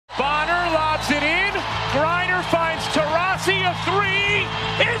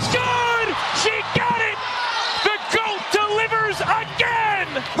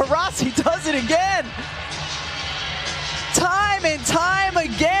Harasi does it again. Time and time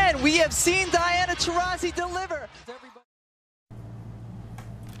again, we have seen Diana Taurasi deliver.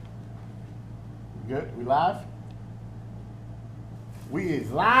 Good? We live? We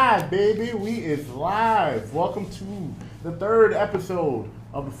is live, baby. We is live. Welcome to the third episode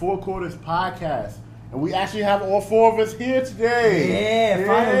of the Four Quarters podcast. And we actually have all four of us here today. Yeah,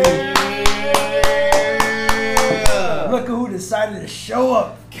 finally. Yeah. Look at who decided to show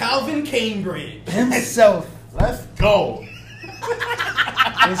up. Calvin Cambridge himself. Let's go.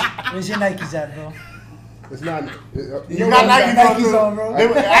 Where's your Nikes at, bro? It's not. You got Nikes on, bro. They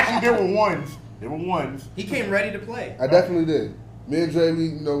were ones. They were ones. He came ready to play. I definitely did. Me and Dre,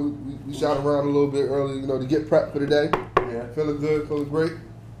 we shot around a little bit early, to get prepped for the day. Yeah. Feeling good, feeling great.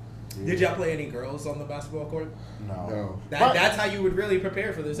 Yeah. Did y'all play any girls on the basketball court? No. That's how you would really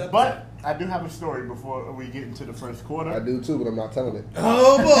prepare for this episode. But I do have a story before we get into the first quarter. I do too, but I'm not telling it.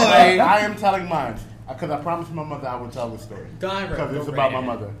 Oh boy! I am telling mine because I promised my mother I would tell the story. Because it's about my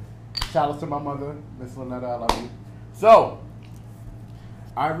mother. Shout out to my mother, Miss Lynetta, I love you. So,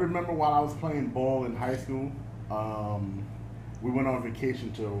 I remember while I was playing ball in high school, we went on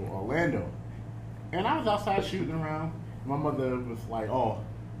vacation to Orlando, and I was outside shooting around. My mother was like,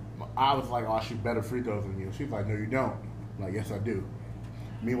 I shoot better free throws than you. She's like, no, you don't. I'm like, yes, I do.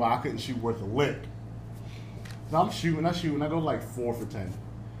 Meanwhile, I couldn't shoot worth a lick. So I'm shooting, I go like 4 for 10.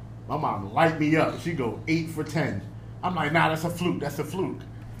 My mom light me up. She go 8 for 10. I'm like, nah, that's a fluke.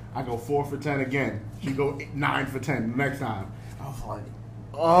 I go 4 for 10 again. She go 9 for 10 the next time. I was like,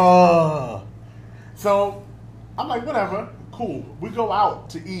 oh. So I'm like, whatever, cool. We go out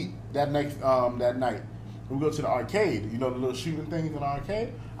to eat that night. We go to the arcade, the little shooting things in the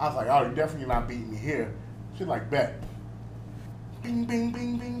arcade. I was like, oh, you're definitely not beating me here. She's like, bet. Bing, bing,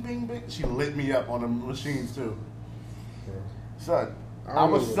 bing, bing, bing, bing. She lit me up on the machines too. Son, I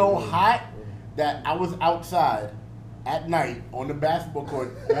was so hot that I was outside at night on the basketball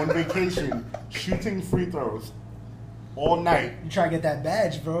court on vacation shooting free throws all night. You try to get that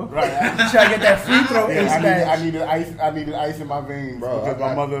badge, bro. Right. You try to get that free throw badge. I needed ice in my veins, bro, because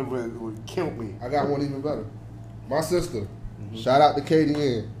my mother would kill me. I got one even better. My sister, shout out to Katie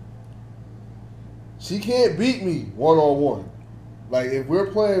Ann. She can't beat me one-on-one. Like, if we're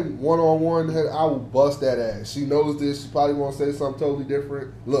playing one-on-one, I will bust that ass. She knows this. She probably won't say something totally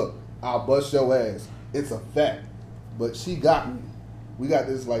different. Look, I'll bust your ass. It's a fact. But she got me. We got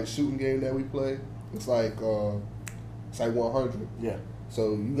this, shooting game that we play. It's like 100. Yeah.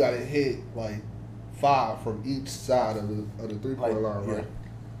 So you got to hit, 5 from each side of the three-point line, right?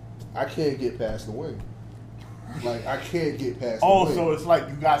 Yeah. I can't get past the wing. I can't get past the wing. So it's like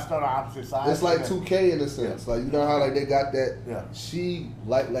you got to start on opposite sides? It's like 2K in a sense. Yeah. You know how, they got that? Yeah. She,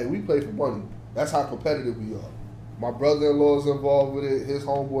 we play for money. That's how competitive we are. My brother-in-law is involved with it. His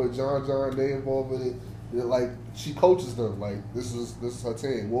homeboy, John, they involved with it. She coaches them. This is her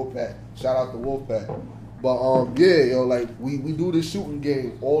team, Wolfpack. Shout out to Wolfpack. But we do this shooting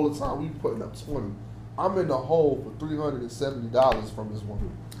game all the time. We putting up 20. I'm in the hole for $370 from this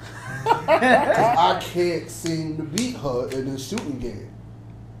woman. I can't seem to beat her in this shooting game.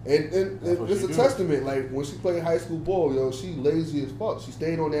 And it's a testament. When she played high school ball, she lazy as fuck. She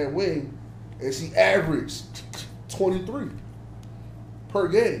stayed on that wing, and she averaged 23 per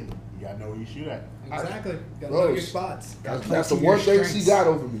game. You gotta know where you shoot at. Exactly. Gotta know your spots. That's the one thing she got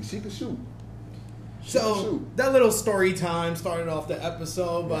over me. She can shoot. So that little story time started off the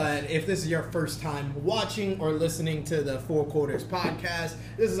episode, but if this is your first time watching or listening to the Four Quarters podcast,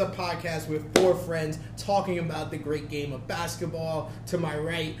 this is a podcast with 4 friends talking about the great game of basketball. To my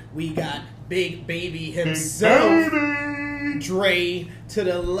right, we got Big Baby himself, Dre. To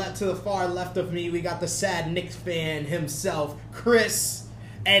the far left of me, we got the sad Knicks fan himself, Chris.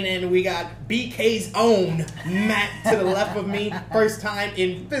 And then we got BK's own Matt to the left of me. First time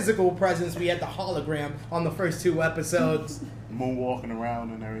in physical presence. We had the hologram on the first 2 episodes. Moonwalking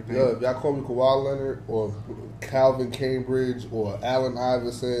around and everything. Yeah, if y'all call me Kawhi Leonard or Calvin Cambridge or Allen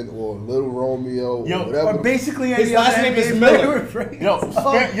Iverson or Little Romeo or whatever. Or basically his last name is Miller.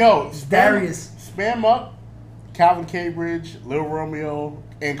 Darius. Spam up Calvin Cambridge, Little Romeo,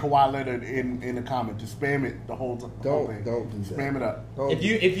 and Kawhi Leonard in the comment. Just spam it the whole thing. Don't do that. Spam it up.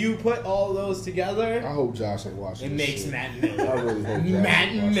 If you put all those together, I hope Josh ain't watching. It makes shit. Matt Miller. I really hope Josh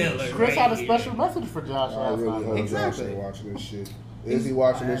Matt Miller. Chris had a special message for Josh I last really night. hope Exactly. Josh ain't watching this shit. Is he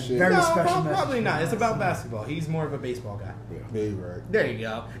watching this shit? Very No, special message. probably not. It's about basketball. He's more of a baseball guy. Yeah, you're right. There you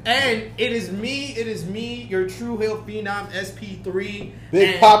go. And it is me, your True Hill Phenom SP3.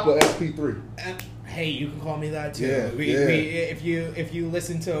 Big Papa SP3. Hey, you can call me that too. Yeah, if you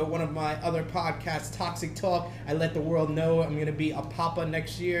listen to one of my other podcasts, Toxic Talk, I let the world know I'm gonna be a papa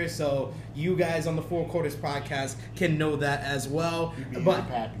next year. So you guys on the Four Quarters podcast can know that as well. But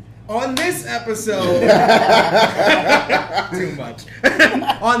on this episode, too much.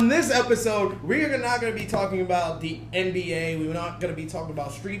 On this episode, we're not going to be talking about the NBA. We're not going to be talking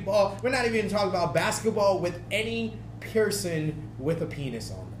about street ball. We're not even talking about basketball with any person with a penis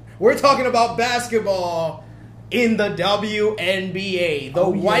on them. We're talking about basketball in the WNBA. The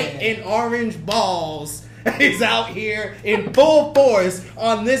white and orange balls is out here in full force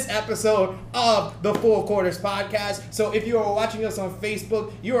on this episode of the Four Quarters podcast. So if you are watching us on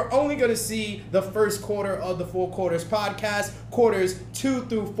Facebook, you are only going to see the first quarter of the Four Quarters podcast. Quarters 2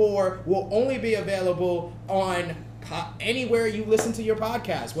 through 4 will only be available on anywhere you listen to your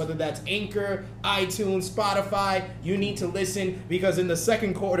podcast, whether that's Anchor, iTunes, Spotify. You need to listen, because in the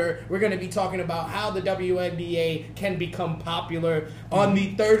second quarter we're going to be talking about how the WNBA can become popular. On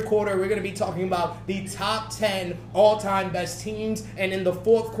the third quarter, we're going to be talking about the top 10 all-time best teams, and in the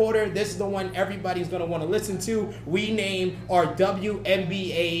fourth quarter, this is the one everybody's going to want to listen to. We name our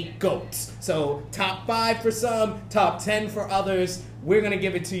WNBA GOATs. So top 5 for some, top 10 for others. We're going to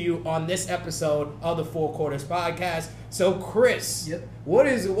give it to you on this episode of the Four Quarters podcast. So, Chris, what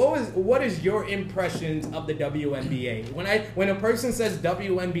is your impressions of the WNBA? When a person says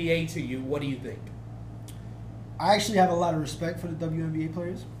WNBA to you, what do you think? I actually have a lot of respect for the WNBA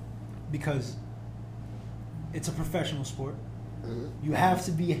players because it's a professional sport. Mm-hmm. You have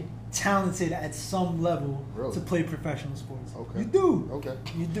to be talented at some level to play professional sports. Okay. You do. Okay.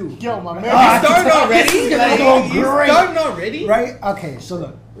 You do. Yo, my man. You starting already? You starting already? Right? Okay, so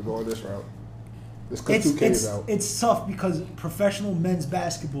look. We're going this route. Let's cut 2Ks out. It's tough because professional men's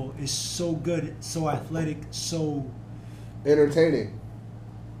basketball is so good, so athletic, so entertaining.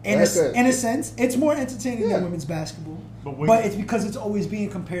 In a sense, it's more entertaining than women's basketball. But it's because it's always being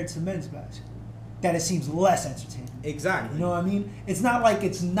compared to men's basketball that it seems less entertaining. Exactly. You know what I mean? It's not like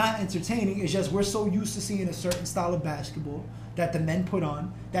it's not entertaining. It's just we're so used to seeing a certain style of basketball that the men put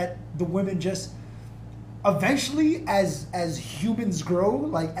on that the women just eventually, as humans grow,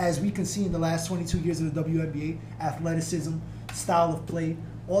 like as we can see in the last 22 years of the WNBA, athleticism, style of play,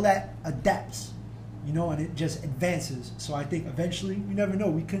 all that adapts, you know, and it just advances. So I think eventually, you never know,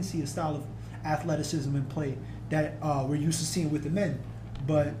 we can see a style of athleticism and play that we're used to seeing with the men.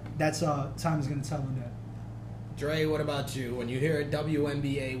 But that's time is going to tell on that. Dre, what about you? When you hear a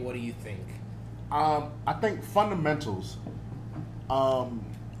WNBA, what do you think? I think fundamentals, and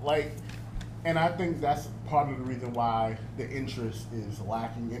I think that's part of the reason why the interest is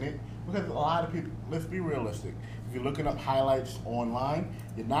lacking in it. Because a lot of people, let's be realistic, if you're looking up highlights online,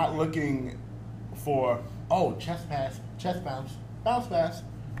 you're not looking for, chest pass, chest bounce, bounce pass.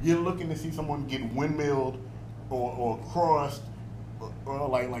 You're looking to see someone get windmilled or crossed, or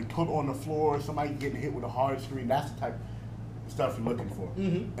like put on the floor, somebody getting hit with a hard screen. That's the type of stuff you're looking for.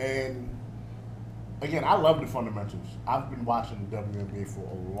 Mm-hmm. And again, I love the fundamentals. I've been watching the WNBA for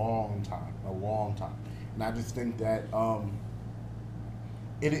a long time, and I just think that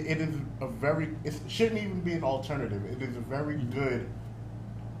it is it shouldn't even be an alternative. It is a very good.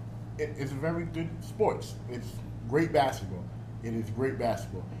 It's a very good sports. It's great basketball. It is great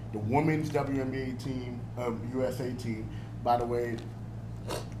basketball. The women's WNBA team, USA team, by the way,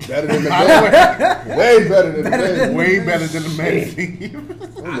 better than the men's. Way better than the men's. Way better than the men's team.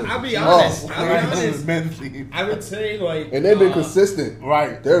 I'll be honest. I would say and they've been consistent.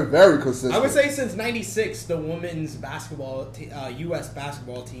 Right. They're very consistent. I would say since '96, the women's basketball, U.S.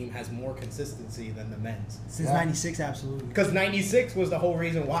 basketball team has more consistency than the men's. Since '96, absolutely. Because '96 was the whole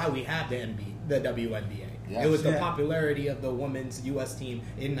reason why we had the WNBA. Yes. It was the popularity of the women's U.S. team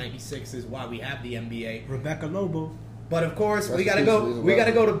in '96 is why we have the NBA. Rebecca Lobo. But of course, we gotta go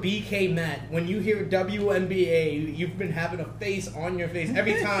to BK Matt. When you hear WNBA, you've been having a face on your face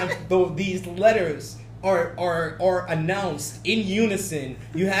every time these letters are announced in unison.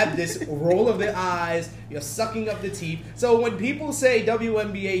 You have this roll of the eyes. You're sucking up the teeth. So when people say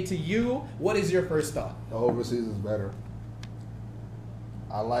WNBA to you, what is your first thought? The overseas is better.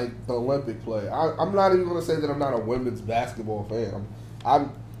 I like the Olympic play. I'm not even gonna say that I'm not a women's basketball fan.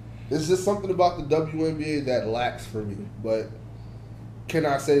 It's just something about the WNBA that lacks for me. But can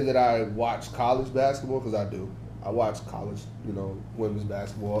I say that I watch college basketball? Because I do. I watch college, women's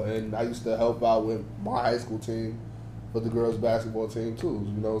basketball. And I used to help out with my high school team for the girls' basketball team, too.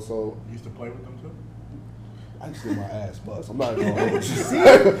 So you used to play with them, too? I used to get my ass bust. I'm not going to hold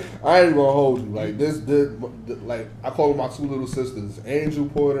you. I ain't going to hold you. Like, I call them my two little sisters, Angel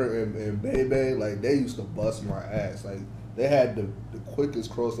Porter and Wnba. Like, they used to bust my ass. Like, they had the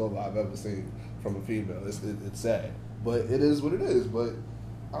quickest crossover I've ever seen from a female. It's sad, but it is what it is. But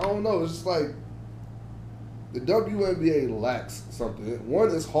I don't know. It's just like the WNBA lacks something.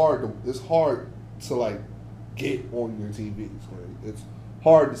 One, it's hard to like get on your TVs. Right? It's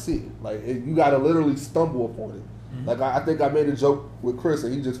hard to see it. Like you got to literally stumble upon it. Mm-hmm. Like I think I made a joke with Chris,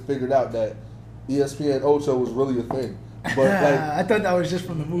 and he just figured out that ESPN Ocho was really a thing. But like, I thought that was just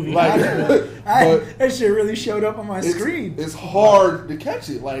from the movie. Like, that shit really showed up on my screen. It's hard to catch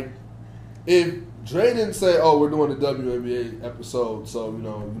it. Like if Dre didn't say, "Oh, we're doing the WNBA episode," so you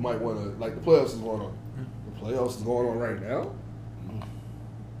know you might want to like the playoffs is going on. The playoffs is going on right now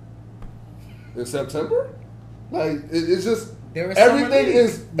in September. Like it's just everything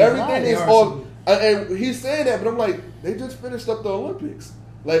is all. And he's saying that, but I'm like, they just finished up the Olympics.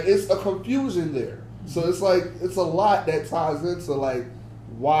 Like it's a confusion there. So it's like it's a lot that ties into like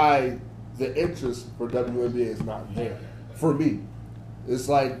why the interest for WNBA is not there for me. It's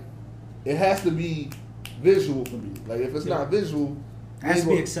like it has to be visual for me. Like if it's not visual, it has to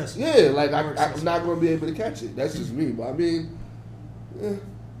be accessible. Yeah, like I'm not going to be able to catch it. That's just me. But I mean,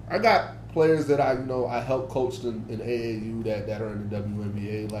 I got players that I help coach in AAU that are in the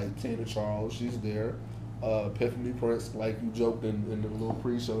WNBA, like Tina Charles. She's there. Epiphany Prince, like you joked in the little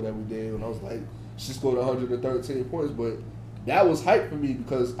pre-show that we did, and I was like, she scored 113 points, but that was hype for me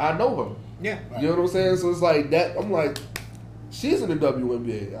because I know her. Yeah. You know what I'm saying? So it's like that. I'm like, she's in the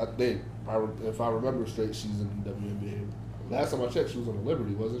WNBA. I think, if I remember straight, she's in the WNBA. Last time I checked, she was on the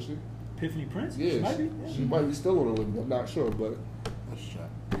Liberty, wasn't she? Epiphany Prince? Yeah. She might be still on the Liberty. I'm not sure, but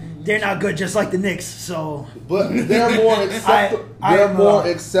they're not good, just like the Knicks. So, but they're more acceptable. They're more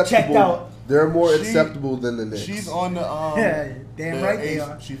acceptable. Checked out. They're more acceptable than the Knicks. She's on the damn right they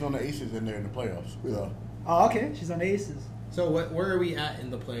are. She's on the Aces in there in the playoffs. Yeah. Oh, okay. She's on the Aces. So where are we at in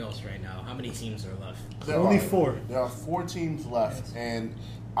the playoffs right now? How many teams are left? Only 4. There are 4 teams left, and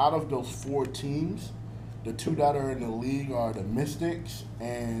out of those 4 teams, the 2 that are in the league are the Mystics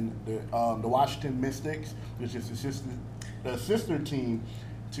and the Washington Mystics, which is the sister team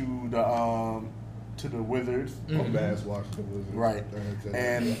to the Wizards. Bass Washington Wizards. Right.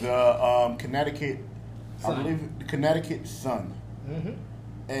 And the Connecticut, Sun. I believe the Connecticut Sun. Mm-hmm.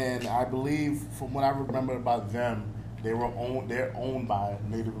 And I believe, from what I remember about them, they're owned by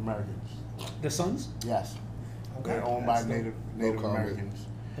Native Americans. The Suns? Yes. Okay. They're owned by Native Americans.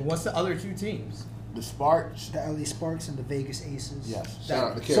 And what's the other 2 teams? The Sparks. The LA Sparks and the Vegas Aces. Yes.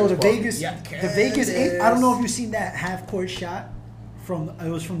 Shout out to So the Candace Vegas I don't know if you've seen that half court shot from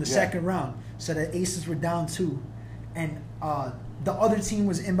the second round. So the Aces were down 2, and the other team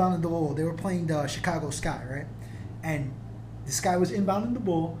was inbounding the ball. They were playing the Chicago Sky, right? And the Sky was inbounding the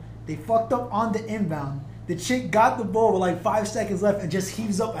ball. They fucked up on the inbound. The chick got the ball with like 5 seconds left and just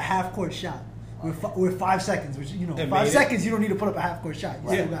heaves up a half court shot with 5 seconds, which 5 seconds you don't need to put up a half court shot.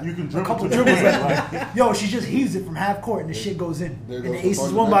 You can dribble a couple to dribbles the left. right. Yo, she just heaves it from half court and the shit goes in. There And goes the the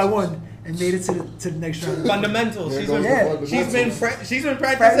Aces 1 by fundamentals. 1 and made it to the next round. Fundamentals. There She's goes been, the fundamentals. she's been practicing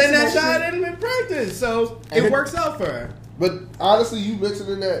Practicing that that shot shit. and in practice, so it works out for her. But honestly, you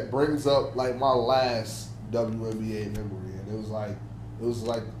mentioning that brings up like my last WNBA memory, and it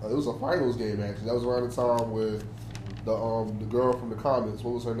was a finals game actually. That was around the time with the girl from the comments.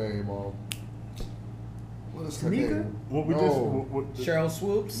 What was her name? What is her name? What we just Cheryl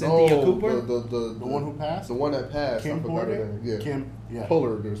Swoop, Cynthia Cooper. The one who passed? The one that passed. Kim I forgot her Porter? name. Yeah. Kim, yeah.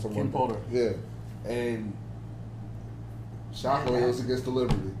 Pullard or someone. Kim Pullard. Yeah. And shockingly, it was against the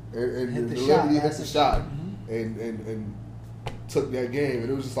Liberty. And Hit the the shot, Liberty hit that's the it. shot and took that game. And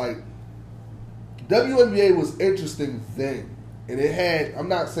it was just like, WNBA was interesting then. And it had, I'm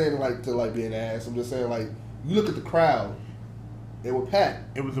not saying like to like be an ass, I'm just saying like, you look at the crowd, they were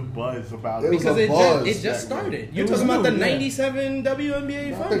packed. It was a buzz about It it. was Because a buzz it just back started. then. You're It was talking about the new, yeah. 97 WNBA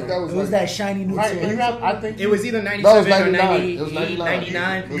I final. think that was It was like, that shiny new Right, team. and you have, I think It was either No, it 97 was or 99. 98, It was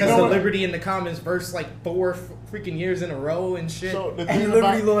 99, You because know the what? Liberty and the Commons versed like 4 freaking years in a row and shit. so the And thing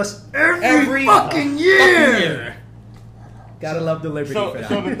Liberty about, lost every fucking fucking year. year. Gotta love the Liberty for that.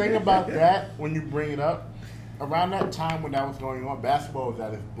 so the thing about that, when you bring it up, around that time when that was going on, basketball was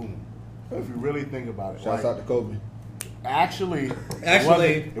at its boom. If you really think about it, shouts out to Kobe. Actually,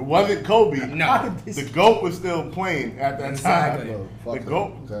 Actually- it wasn't Kobe. No. The GOAT was still playing at that Exactly. time. No, fuck The him.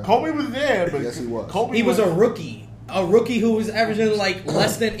 GOAT, Okay. Kobe was there, but Yes, he was. Kobe He was a rookie a rookie who was averaging like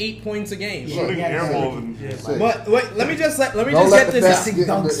less than 8 points a game. Shooting air balls and But wait, let me just Don't get let the this facts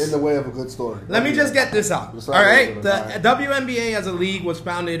out. get in the way of a good story. Let me just get this out. Just All like right. that. The WNBA as a league was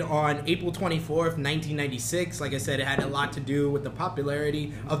founded on April 24th, 1996. Like I said, it had a lot to do with the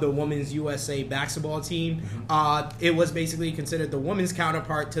popularity of the Women's USA basketball team. It was basically considered the women's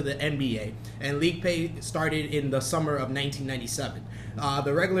counterpart to the NBA. And league play started in the summer of 1997.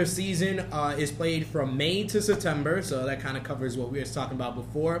 The regular season is played from May to September, so that kind of covers what we were talking about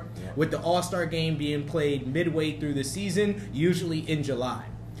before, with the All-Star game being played midway through the season, usually in July.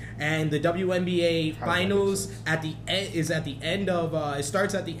 And the WNBA finals it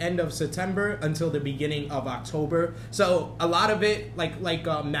starts at the end of September until the beginning of October. So a lot of it, like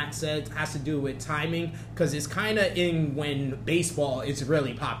Matt said, has to do with timing, because it's kind of in when baseball is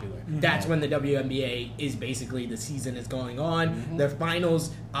really popular. That's when the WNBA is basically the season is going on. The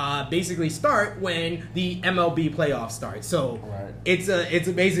finals basically start when the MLB playoffs start. So it's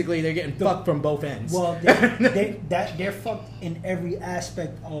basically they're getting fucked from both ends. Well, they're fucked in every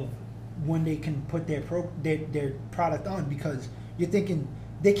aspect of when they can put their product on, because you're thinking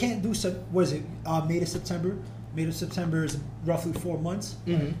they can't do May to September. May to September is roughly 4 months.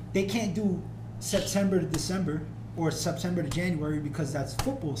 They can't do September to December or September to January because that's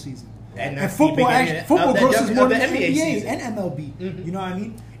football season. And football grosses more than the NBA season. and MLB. You know what I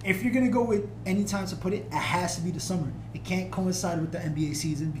mean? If you're gonna go with any time to put it, it has to be the summer. It can't coincide with the NBA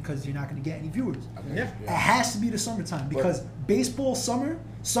season because you're not gonna get any viewers. It has to be the summertime, because baseball summer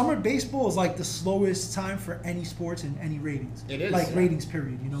baseball is like the slowest time for any sports and any ratings. It is ratings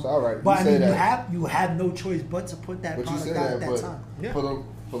period. You know. It's all right. But I mean, you have no choice but to put that product out at that time.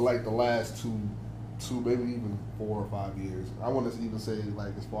 For like the last two, maybe even 4 or 5 years, I want to even say,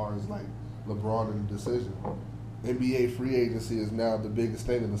 like, as far as like LeBron and the decision, NBA free agency is now the biggest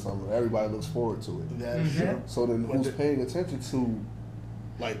thing in the summer. Everybody looks forward to it. That's true. So then, who's paying attention to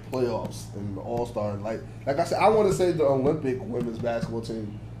like playoffs and the All-Star? Like I said, I want to say the Olympic women's basketball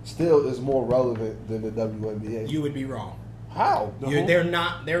team still is more relevant than the WNBA. You would be wrong. How? They're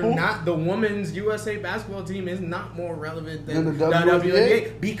not. The women's USA basketball team is not more relevant than the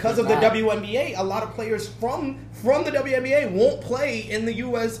WNBA because of the WNBA. A lot of players from the WNBA won't play in the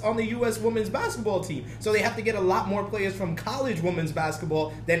US on the US women's basketball team, so they have to get a lot more players from college women's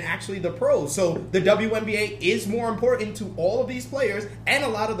basketball than actually the pros. So the WNBA is more important to all of these players and a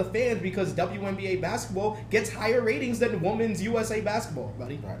lot of the fans, because WNBA basketball gets higher ratings than women's USA basketball,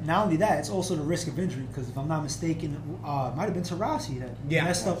 buddy. Not only that, it's also the risk of injury, because if I'm not mistaken, might have been Taurasi that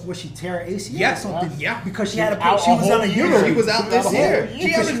messed up. Was she tear her ACL or something? Because she had she was on a Euro. She was out this year.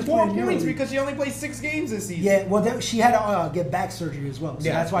 She averaged averaged 4 points because she only played 6 games this season. Yeah, well, she had to get back surgery as well, so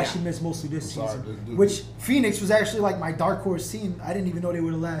that's why she missed mostly this season. Which Phoenix was actually like my dark horse team. I didn't even know they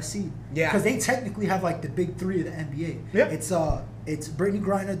were the last seed. Yeah, because they technically have like the big 3 of the NBA. Yep. It's Brittany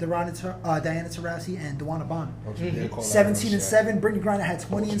Griner, Diana Taurasi, and Jauwanna Mann. 17-7. Brittany Griner had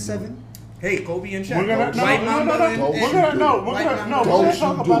 20-7. Hey, Kobe and Shaq. We're gonna talk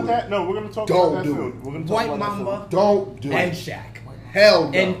about that. No, we're gonna talk about that soon. We're gonna talk White about Mamba. Don't do and it. Shaq. Hell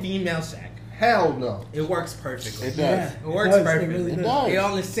no. And female Shaq. Hell no. It works perfectly. It does. It works perfectly. It really does. They're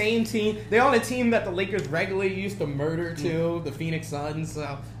on the same team. They're on a team that the Lakers regularly used to murder too, the Phoenix Suns.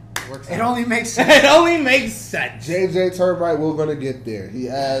 So it works. It only makes sense. It only makes sense. JJ Turnbright, we're gonna get there. He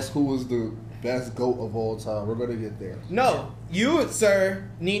asked who was the best GOAT of all time. We're gonna get there. No, you, sir,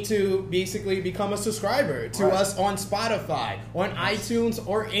 need to basically become a subscriber to us on Spotify, on iTunes,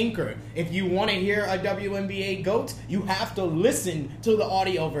 or Anchor. If you want to hear a WNBA GOAT, you have to listen to the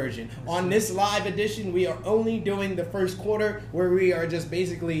audio version. On this live edition, we are only doing the first quarter, where we are just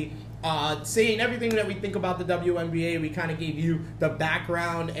basically saying everything that we think about the WNBA. We kind of gave you the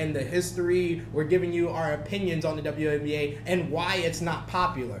background and the history. We're giving you our opinions on the WNBA and why it's not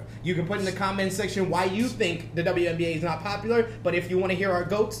popular. You can put in the comment section why you think the WNBA is not popular, but if you want to hear our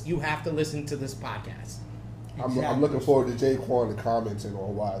GOATs, you have to listen to this podcast. I'm looking forward to Jaquan commenting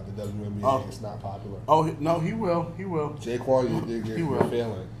on why the WNBA is not popular. Oh, no, he will. Jaquan, you're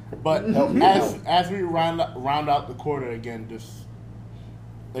failing. But as we round out the quarter again,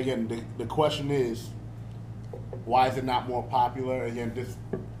 the question is, why is it not more popular? Again,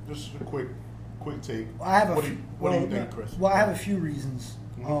 just a quick take. What do you think, Chris? Well, I have a few reasons.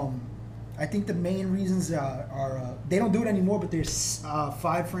 I think the main reasons are they don't do it anymore, but there's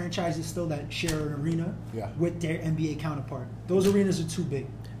 5 franchises still that share an arena with their NBA counterpart. Those arenas are too big.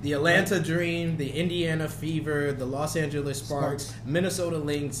 The Atlanta Dream, the Indiana Fever, the Los Angeles Sparks, Minnesota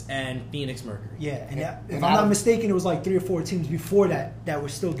Lynx, and Phoenix Mercury. Yeah, and if I'm not mistaken, it was like 3 or 4 teams before that were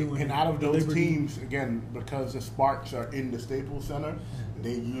still doing it. And out of those teams, again, because the Sparks are in the Staples Center,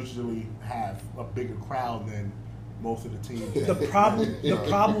 they usually have a bigger crowd than most of the teams. The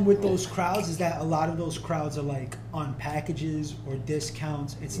problem with those crowds is that a lot of those crowds are like on packages or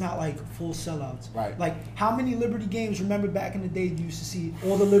discounts. It's not like full sellouts. Right. Like how many Liberty games? Remember back in the day, you used to see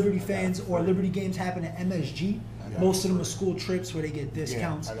all the Liberty fans or Liberty games happen at MSG. Most of them are school trips where they get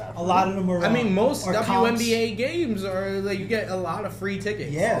discounts. Yeah, a lot of them are. I mean, most are WNBA games are like you get a lot of free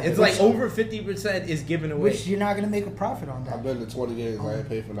tickets. Yeah, it's like over 50% is given away. Which you're not going to make a profit on that. I've been to 20 games. I ain't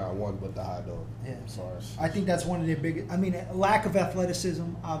paid for not one, but the hot dog. Yeah. I'm sorry. I think that's one of their biggest. I mean, lack of athleticism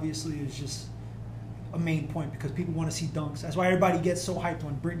obviously is just a main point because people want to see dunks. That's why everybody gets so hyped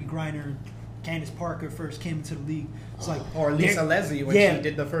when Brittany Griner and Candace Parker first came into the league. It's like or Lisa Leslie when she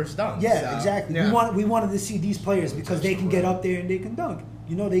did the first dunk. Yeah, so, exactly. Yeah. We wanted to see these players because they can get up there and they can dunk.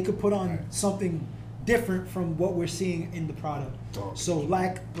 You know, they could put on something different from what we're seeing in the product. So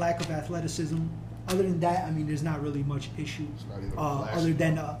lack of athleticism. Other than that, I mean, there's not really much issue. Other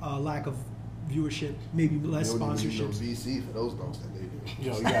than a lack of viewership, maybe less sponsorships. VC for those dunks that they do.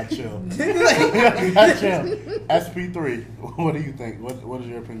 Yo, you gotta chill. You gotta chill. SP3, what do you think? What is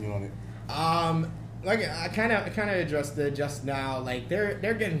your opinion on it? Like I kind of addressed it just now. Like they're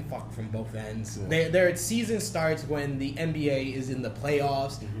getting fucked from both ends. Yeah. Their season starts when the NBA is in the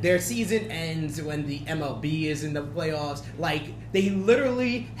playoffs. Mm-hmm. Their season ends when the MLB is in the playoffs. Like they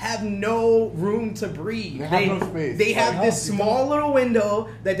literally have no room to breathe. They have no space. They have this small little window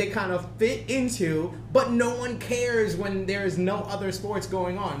that they kind of fit into, but no one cares when there's no other sports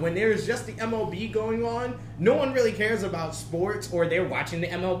going on. When there's just the MLB going on, no one really cares about sports or they're watching the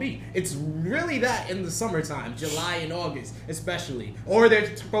MLB. It's really that in the summertime, July and August especially. Or they're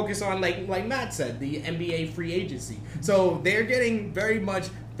focused on, like Matt said, the NBA free agency. So they're getting very much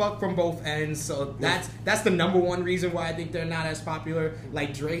fucked from both ends. So that's the number one reason why I think they're not as popular.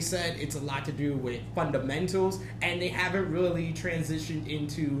 Like Dre said, it's a lot to do with fundamentals, and they haven't really transitioned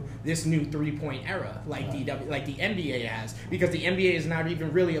into this new three-point era like the NBA has, because the NBA is not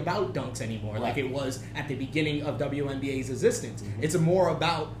even really about dunks anymore like it was at the beginning of WNBA's existence. Mm-hmm. It's more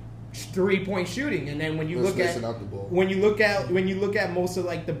about three-point shooting, and then when you look at most of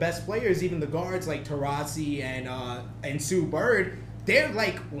like the best players, even the guards like Taurasi and Sue Bird, they're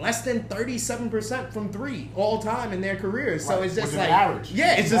like less than 37% from three all time in their careers. So it's just like average.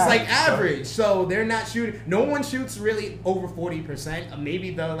 Yeah, it's just like average. So they're not shooting. No one shoots really over 40%. Maybe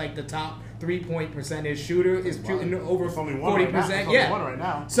the top 3-point percentage shooter is shooting over 40%. Yeah, one right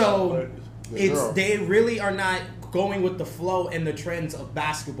now. So they really are not going with the flow and the trends of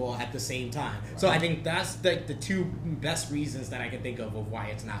basketball at the same time. Right. So I think that's the two best reasons that I can think of why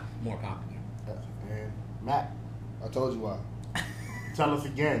it's not more popular. And Matt, I told you why. Tell us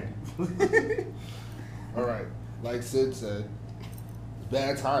again. All right. Like Sid said, it's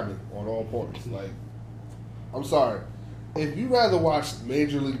bad timing on all points. Like, I'm sorry. If you rather watch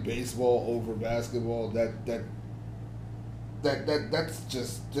Major League Baseball over basketball, that's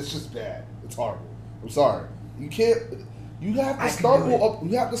just bad. It's horrible. I'm sorry. You can't. You have to stumble up.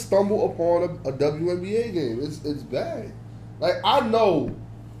 You have to stumble upon a WNBA game. It's bad. Like, I know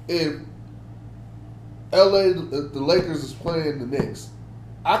if the Lakers is playing the Knicks,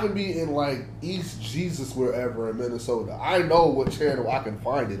 I can be in like East Jesus wherever in Minnesota. I know what channel I can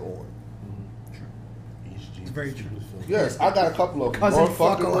find it on. Mm-hmm. East Jesus. It's very true. Yes, I got a couple of them. Cousin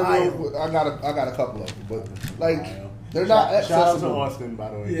fuck Ohio. I got a couple of them, but like they're not accessible. Shout out to Austin, by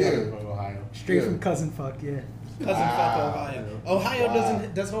the way. Yeah, Ohio. Straight from cousin fuck. Yeah. Cousin fuck Ohio. Ohio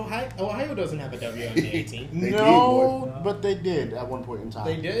doesn't have a WNBA team. No, but they did at one point in time.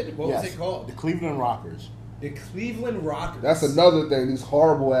 They did? What was it called? The Cleveland Rockers. The Cleveland Rockers. That's another thing. These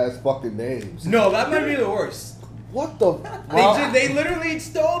horrible ass fucking names. No, that might be the worst. What the? They literally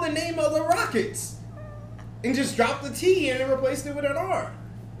stole the name of the Rockets and just dropped the T and replaced it with an R.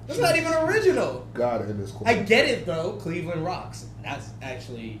 That's not even original. God in this. I get it though. Cleveland Rocks. That's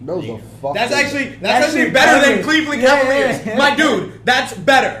actually. No, the fuck. That's actually better than Cleveland Cavaliers. Yeah. My dude, that's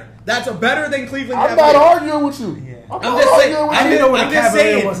better. That's better than Cleveland I'm Cavaliers. not arguing with you. Yeah. I'm just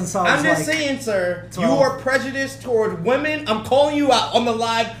like saying, sir, 12. you are prejudiced toward women. I'm calling you out on the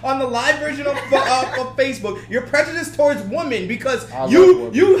live version of Facebook. You're prejudiced towards women because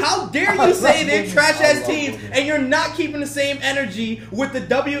you how dare you say they're trash ass teams and you're not keeping the same energy with the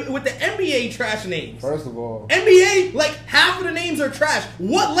NBA trash names. First of all, NBA, like half of the names are trash.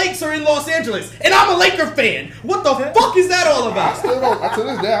 What lakes are in Los Angeles? And I'm a Laker fan. What the fuck is that all about? I still don't. To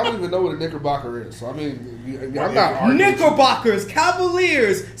this day, I don't even know what a Knickerbocker is. So I mean, I'm not arguing. Knickerbockers,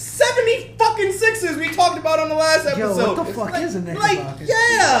 Cavaliers, 70 fucking Sixers we talked about on the last episode. Yo, what the fuck is a Knickerbocker? Like,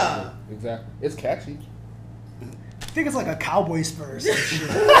 yeah. Exactly. It's catchy. I think it's like a Cowboy Spurs.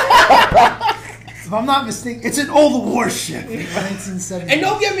 If I'm not mistaken, it's an old warship. 1970. And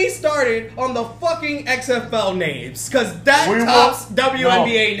don't get me started on the fucking XFL names, because that We will- tops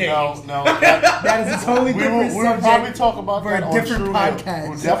WNBA names. No. That is a totally We different will subject. probably talk about for that a on different True podcast. Hill.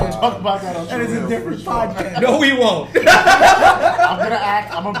 We'll definitely talk about that on That True is a Hill, different for sure. podcast. No, we won't.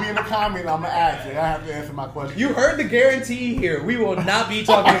 I'm gonna be in the comment. I'm gonna ask you. I have to answer my question. You heard the guarantee here. We will not be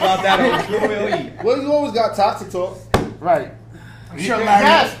talking about that on True Hill E. Well, you always got toxic talk. Right. I'm sure Larry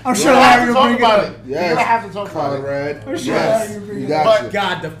You're will gonna have to talk bring it about up. it. You're gonna have to talk about it. Conrad. I'm sure Yes, Larry will bring you it got up. you.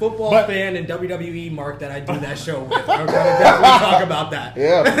 God, the football But- fan and WWE mark that I do that show with. I'm gonna definitely talk about that.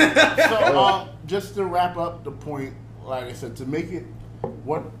 Yeah. So, just to wrap up the point, like I said, to make it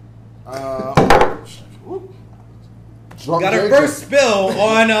what. Drunk Got a JJ. first spill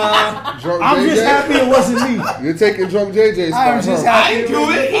on. Drunk I'm JJ. just happy it wasn't me. You're taking drunk JJ's I'm spot, just huh? happy. I do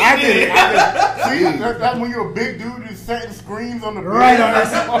it. I did. See, that's when you're a big dude who's setting screens on the Right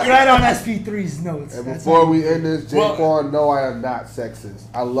bed. on SP3's notes. And That's before how- we end this, Well- Jaquan, no, I am not sexist.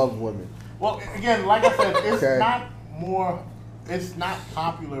 I love women. Well, again, like I said, it's Okay. it's not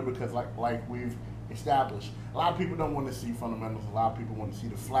popular because like we've established, a lot of people don't want to see fundamentals. A lot of people want to see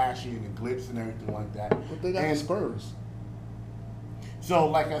the flashy and the glitz and everything like that. But they got And the Spurs. so,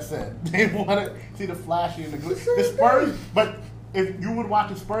 like I said, they want to see the flashy and the glitz. The Spurs, but if you would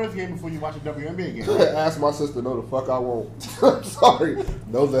watch a Spurs game before you watch a WNBA game, right? Ask my sister, no the fuck I won't. I'm sorry.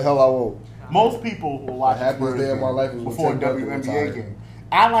 No the hell I won't. Most people will watch The a happiest Spurs day of my game life is when before a Tim Duncan WNBA retired. game.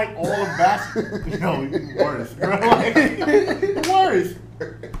 I like all of basketball. No, even worse. Like, worse.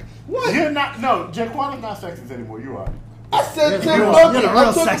 What? You're not. No, Jaquan not sexist anymore. You are. I said Tim you're Duncan. a I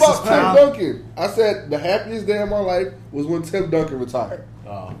real talked sexist, about pal. Tim Duncan. I said the happiest day of my life was when Tim Duncan retired.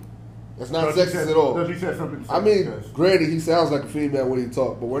 Oh. That's not sexist at all. He said something. I mean, because- granted, he sounds like a female when he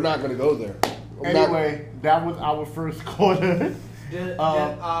talks, but we're not going to go there. I'm not- anyway, that was our first quarter.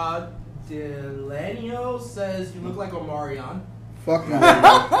 Delanio says you look like Omarion. fuck you.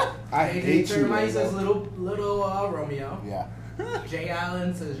 I hate you. Termite says Lando. little Romeo. Yeah. Jay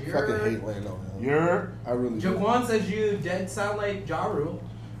Allen says I you're. fucking hate Lando. Man. You're. I really do. Jaquan says you dead sound like Ja Rule.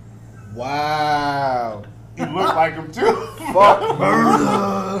 Wow. You look like him too. Fuck.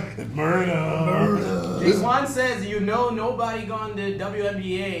 Murder. Jaquan says you know nobody gone to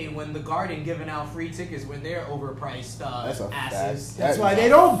WNBA when the Garden giving out free tickets when they're overpriced That's a fact. asses. That's why they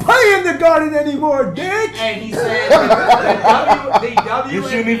don't play in the Garden anymore, dick. And he said the WNBA. You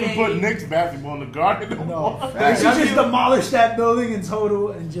shouldn't even put Knicks basketball in the Garden no No, more. they should just demolish that building in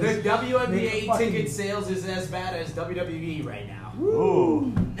total and The just. make WNBA a fucking- ticket sales is as bad as WWE right now.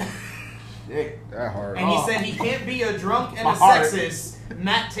 Ooh. Shit. That hard. And he said he can't be a drunk and My a heart. sexist.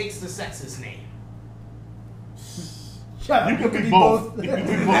 Matt takes the sexist name. Shut up. You could be both. You could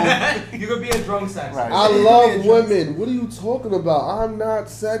be both. You could be a drunk sexist. Right. I love women. What are you talking about? I'm not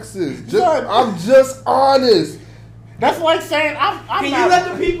sexist. Good. I'm just honest. That's like saying I'm Can not. you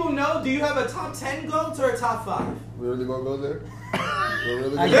let the people know? Do you have a top 10 GOATs or a top 5? We really gonna go there? We're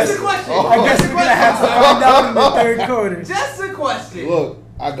really I gonna guess- Just a question. Oh. I guess we're gonna have to find out in the third quarter. Just a question. Look,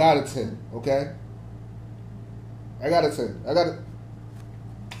 I got a 10, okay? I got a 10. I got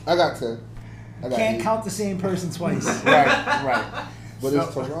 10. I got Can't 8. count the same person twice. Right. But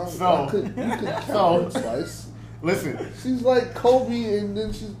it's Toronto. So, You could count so- her twice. listen. She's like Kobe, and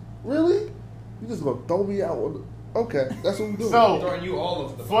then she's really. You just gonna throw me out? Okay, that's what we do. So, Throwing you all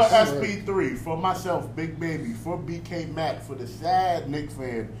over the for bus. SP3, for myself, Big Baby, for BK Mac, for the sad Knicks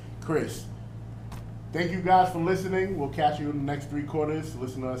fan, Chris. Thank you guys for listening. We'll catch you in the next 3 quarters.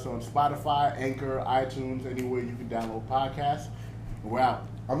 Listen to us on Spotify, Anchor, iTunes, anywhere you can download podcasts. We're out.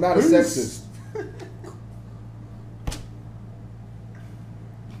 I'm not a Peace. sexist.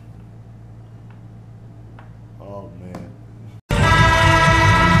 Oh, man.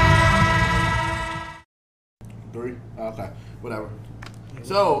 3? Okay, whatever.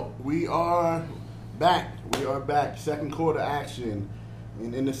 So, we are back. Second quarter action.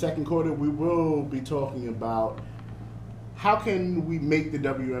 And in the second quarter, we will be talking about how can we make the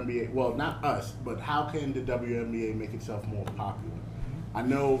WNBA, well, not us, but how can the WNBA make itself more popular? I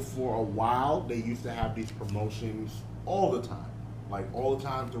know for a while they used to have these promotions all the time, like all the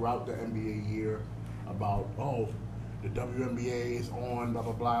time throughout the NBA year about, oh, the WNBA is on, blah,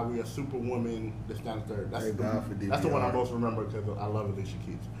 blah, blah, we are superwoman, this, that, and third. That's, Thank God for that's the one I DVR. most remember because I love Alicia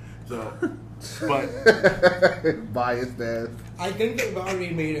Keys. So, but Biased ass. I think they've already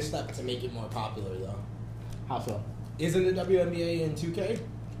made a step to make it more popular, though. how so? Isn't the WNBA in 2K?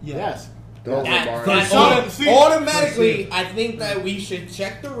 Yes. Don't That, Lamar. that automatically, I think that we should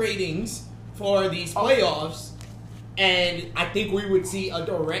check the ratings for these playoffs, and I think we would see a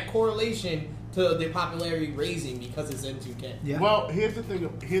direct correlation to the popularity raising because it's in 2K. Yeah. Well, here's the thing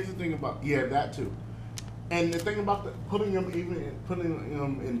about that too, and the thing about putting them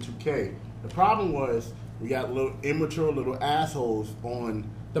in 2K. The problem was we got little immature little assholes on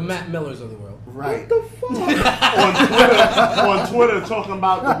The Matt Millers of the world. right What the fuck? on Twitter talking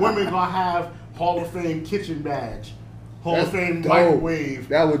about the women gonna have Hall of Fame kitchen badge, Hall of Fame dope. microwave,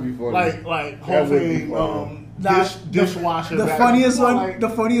 That would be funny. like Hall of would be Fame funny. dishwasher. The badge. funniest one. Like, The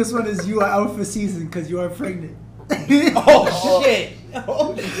funniest one is you are out for season because you are pregnant. Oh shit!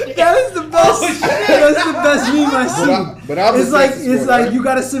 Oh shit! That is the best. That's the best meme I've seen. But I'm It's the like Texas one, right? you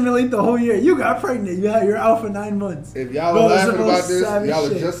gotta simulate the whole year. You got pregnant. You're out for 9 months. If y'all Bro, are it's the laughing most about this, savage y'all are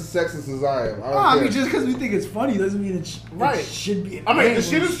shit. just as sexist as I am. I No, don't I care. mean, just because we think it's funny doesn't mean it Right. should be. I mean, the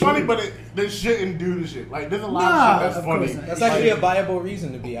shit it is funny, should. but they shouldn't do the shit. Like, there's a lot Nah, of shit that's of funny. course not. That's actually a viable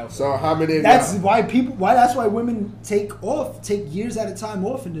reason to be out. So how many of That's y'all? why people. That's why women take years at a time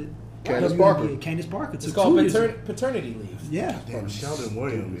off in the Candace WNBA. Parker. Candace Parker. It's took called 2 years. paternity leave. Yeah. Damn, Sheldon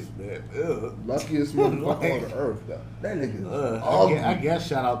Williams, man. Ugh. Luckiest motherfucker on earth, though. That nigga. I guess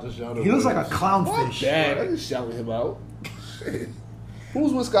shout out to Sheldon. He looks like a Williams. clownfish. Damn, I just shouting him out. Shit.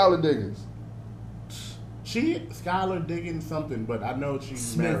 Who's with Skylar Diggins? Skylar Diggins something, but I know she's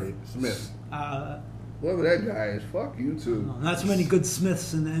Smith. married. Smith. Whoever that guy is, fuck you too. Not too many good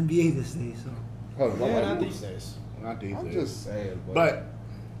Smiths in the NBA this day. So Hold on, Yeah, I'm not like, these days. Not these I'm days. just saying, But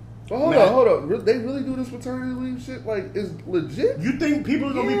hold Matt- on. They really do this paternity leave shit? Like, is legit? you think people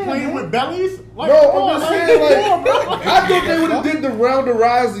are gonna be Yeah, playing man. with bellies? Like, No, come on, I'm just man. saying, like, Come on, bro. I thought they would have did the Ronda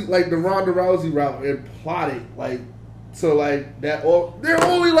Rousey route and plotted, like, so, like, that all, they're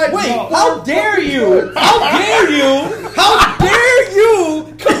only, like, Wait, four how dare fucking you? months. How dare you? How dare you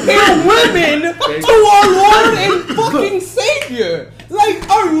compare women to our Lord and fucking Savior? Like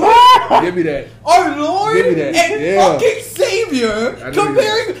our Lord, Give me that. our Lord Give me that. and Yeah. fucking Savior, I knew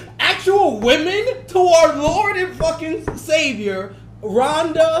comparing actual women to our Lord and fucking Savior,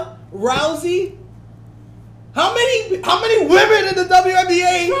 Ronda Rousey. How many women in the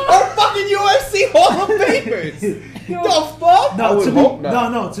WNBA are fucking UFC Hall of Famers? The fuck? I no, would to hope be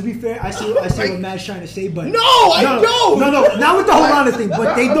not. no. To be fair, I see what Matt's trying to say, but No, I don't. No, not with the whole lot of thing.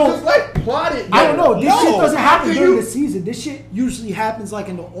 But they I'm don't. just, like, plotted. I don't know. This No, shit doesn't how happen can during you- the season. This shit usually happens like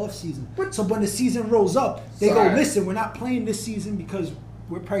in the off season. So when the season rolls up, they Sorry. go, listen, we're not playing this season because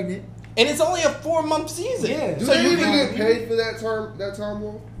we're pregnant. And it's only a 4-month season. Yeah. Do So they you even can get paid for that time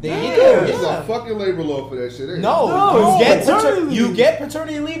off? There you Yeah. go. There's Yeah. a fucking labor law for that shit. ain't No, No, you, it's get paternity leave. you get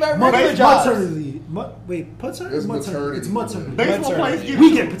paternity leave at regular Wait, jobs. paternity leave. Wait, paternity? It's Maternity. maternity. It's maternity. Baseball Maternity. players get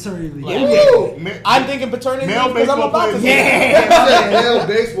We get paternity leave. Yeah. Woo! I'm thinking paternity Male leave because I'm baseball about to players. say it? I said male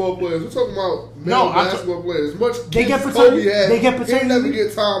baseball players. We're talking about male No, basketball players. As much They get kids paternity- Kobe had, they get he paternity never leave?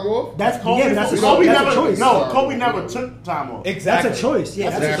 get time off. That's Kobe, yeah, but that's a Kobe that's never, a choice. No, Kobe never took time off. Exactly. That's a choice. Yeah,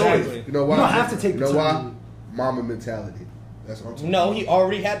 that's a Exactly. choice. You know why? You don't have to take You know paternity why? leave. Mama mentality. That's what I'm talking No, he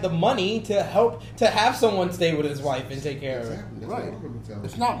already had the money to help to have someone stay with his wife and take care of her. Exactly. That's Right. mama mentality.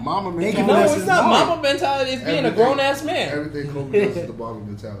 It's not mama They give mentality. No, it's not Right. mama mentality. It's being a Everything- grown ass man. Everything Kobe does is the mama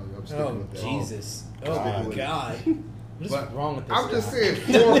mentality. I'm sticking Oh with that. Jesus! Oh God. my God! What is But wrong with this? I'm just guy? saying,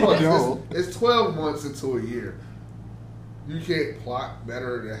 4 months. It's 12 months into a year. You can't plot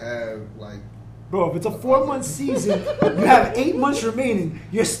better to have like. Bro, if it's a 4-month season, you have 8 months remaining,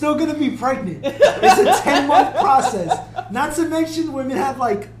 you're still gonna be pregnant. It's a 10-month process. Not to mention women have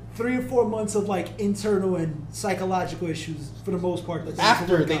like 3 or 4 months of like internal and psychological issues for the most part. that they have to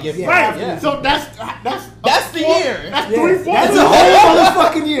After work they out. give Yeah, Right. after. Yeah. So that's That's the year. That's Yeah, 3 4 that's a whole other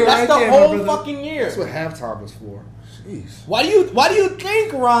fucking year That's right the there, my whole brother. fucking year. That's what halftime is for. Jeez. Why do you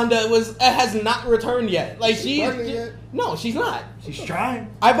think Rhonda has not returned yet? Like Is she she pregnant yet? No, she's not. She's trying.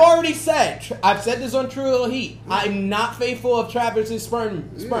 I've already said. I've said this on True Heat. I'm not faithful of Travis's sperm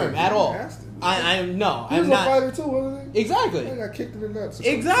Yeah, at all. he has to. I'm no. He I'm was a not. fighter too, wasn't he? Exactly. I got kicked in the nuts. or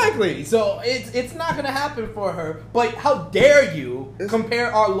Exactly. So it's not gonna happen for her. But how dare you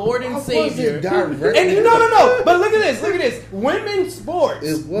compare our Lord and I Savior? wasn't directly- And no. But look at this. Look at this. Women's sports.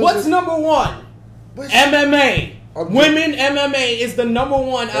 It wasn't- What's number one? But MMA. I'm Women MMA is the number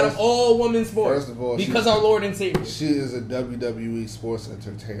one out of First- all women's sports. first of all, because she's- our Lord and Savior. She is a WWE sports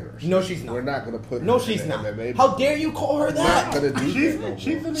entertainer. No, she's not. We're not going to put her No, in she's the not. MMA. How dare you call her We're not that? going to do She's that no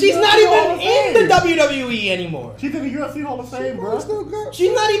she's more. in the She's UFC not Hall even of in Fame. the WWE anymore. She's in the UFC Hall of Fame, Bro, bro. still got.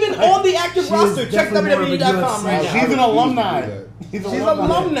 She's not even on the active She roster. is Check definitely more of a WWE.com right UFC. now. She's an alumni. that. She's She's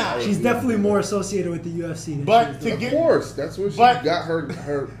alumni. She's definitely more associated with the UFC than But she is to with- get- Of course, that's where she But- got her.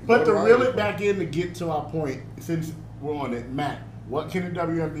 But to notoriety reel it from. back in to get to our point, since we're on it, Matt, what can the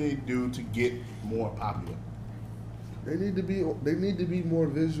WNBA do to get more popular? They need to be more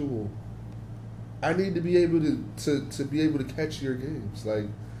visual. I need to be able to be able to catch your games. Like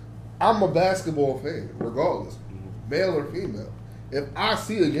I'm a basketball fan, regardless, male or female. If I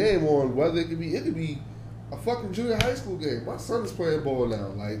see a game on, whether it could be a fucking junior high school game. My son is playing ball now.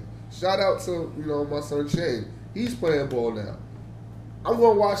 Like, shout out to my son Shane. He's playing ball now. I'm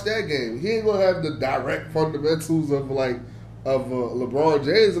gonna watch that game. He ain't gonna have the direct fundamentals of LeBron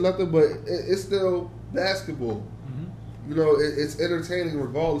James or nothing, but it's still basketball. It's entertaining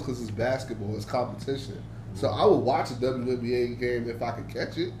regardless because it's basketball. It's competition. So I would watch a WNBA game if I could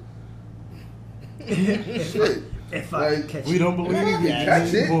catch it. Shit. If I could catch we it. don't believe you that.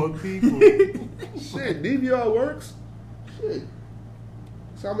 catch it. More people. Shit, DVR works. Shit.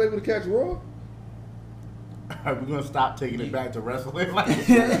 So I'm able to catch Raw. We're gonna stop taking it back to wrestling. We're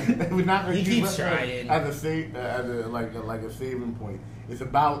not gonna He use keeps wrestling trying. as a saving point. It's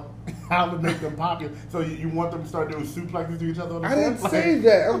about how to make them popular. So you want them to start doing suplexes to each other on the I didn't floor? say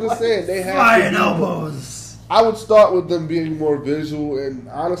that. I'm just saying they have Flying to elbows. I would start with them being more visual, and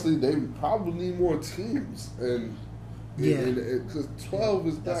honestly, they probably need more teams. And because 12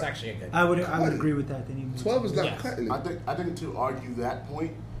 is That's not, actually a good. I would agree with that. 12 is not Yes. cutting it. I think to argue that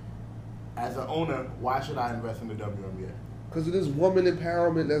point, as an owner, why should I invest in the WNBA? Because it is woman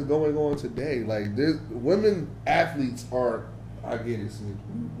empowerment that's going on today. Like, women athletes are, I get it, Sid.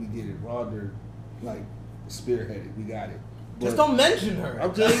 We get it. Ronda, like, spearheaded. We got it. Just But don't mention her.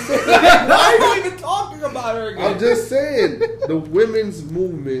 I'm just saying. Why are you even talking about her again? I'm just saying the women's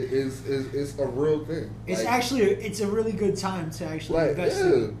movement is a real thing. It's Like, actually it's a really good time to actually Like, invest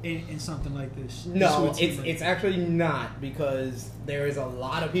yeah. in something like this. No, This would seem it's actually not, because there is a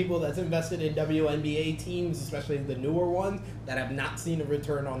lot of people that's invested in WNBA teams, especially the newer ones, that have not seen a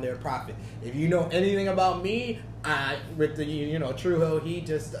return on their profit. If you know anything about me, with the True Hill, he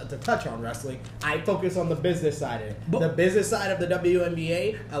just to touch on wrestling, I focus on the business side of it. But- the business side of the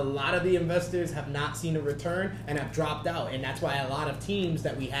WNBA, a lot of the investors have not seen a return and have dropped out, and that's why a lot of teams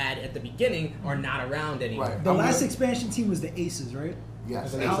that we had at the beginning are not around anymore. Right. The last expansion team was the Aces, right?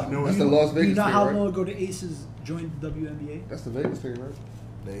 Yes, That's it's the the newest. That's the Las Do you Vegas know thing, how right? long ago the Aces joined the WNBA? That's the Vegas thing, right?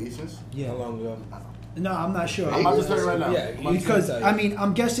 The Aces. How long ago? No, I'm not sure. I'm about to tell you right now. Yeah, I'm about to Because tell you. I mean,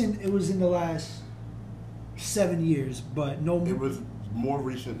 I'm guessing it was in the last 7 years, but no. It was more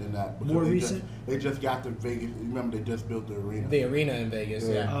recent than that. because More they recent? They just got the Vegas. Remember, they just built the arena. The arena in Vegas,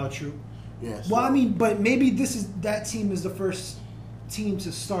 yeah. True. Yeah. Well, I mean, but maybe that team is the first team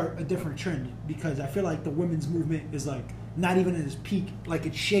to start a different trend, because I feel like the women's movement is like not even at its peak, like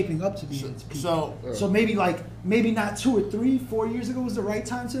it's shaping up to be at its peak. So maybe not 2 or 3, 4 years ago was the right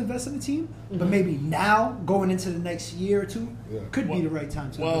time to invest in a team, but maybe now going into the next year or two could be the right time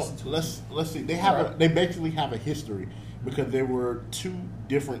to invest into a team. let's see. They basically have a history, because there were 2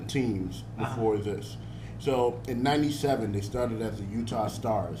 different teams before this. So in '97 they started as the Utah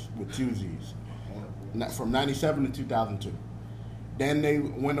Stars with 2 Z's. From '97 to 2002. Then they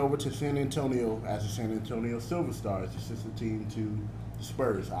went over to San Antonio as the San Antonio Silver Stars, the sister team to the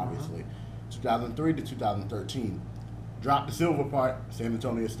Spurs, obviously. 2003 to 2013. Dropped the silver part, San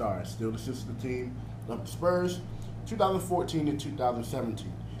Antonio Stars, still the sister team of the Spurs. 2014 to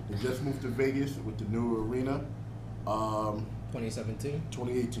 2017. They just moved to Vegas with the new arena. 2017?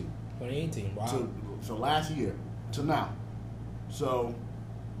 2018. 2018, wow. So last year to now. So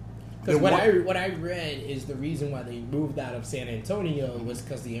Because what I read is the reason why they moved out of San Antonio was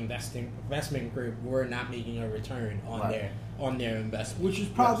because the investment group were not making a return on their investment, Which is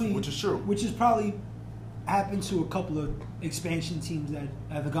probably which is true. Which is probably happened to a couple of expansion teams that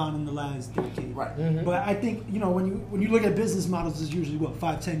have gone in the last decade. Right. Mhm. But I think when you look at business models, it's usually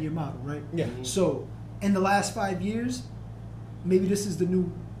 5-10 year model, right? Yeah. So in the last 5 years, maybe this is the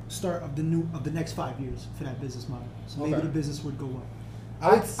new start of the next 5 years for that business model. So maybe Okay. the business would go up.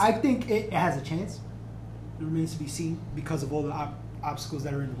 I would I think it has a chance. It remains to be seen because of all the obstacles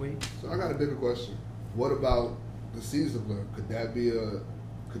that are in the way. So I got a bigger question. What about the season length? Could that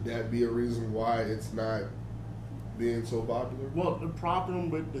be a reason why it's not being so popular? Well, the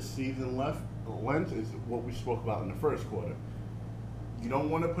problem with the season length is what we spoke about in the first quarter. You don't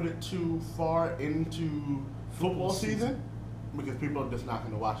want to put it too far into football season, because people are just not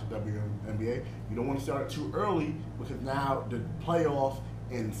going to watch the WNBA. You don't want to start it too early, because now the playoffs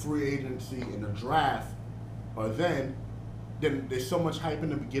and free agency and the draft are then there's so much hype in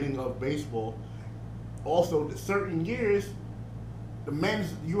the beginning of baseball. Also, the certain years, the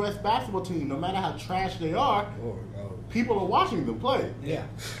men's U.S. basketball team, no matter how trash they are, people are watching them play. Yeah.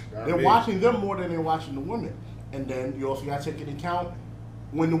 They're watching them more than they're watching the women. And then you also got to take into account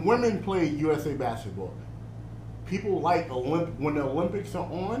when the women play USA basketball. People like when the Olympics are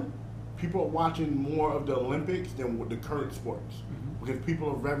on, people are watching more of the Olympics than with the current sports, because people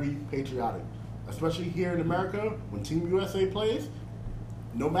are very patriotic. Especially here in America, when Team USA plays,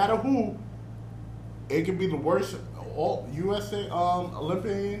 no matter who, it could be the worst all USA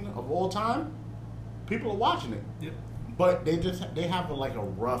Olympian of all time. People are watching it. Yep. But they have like a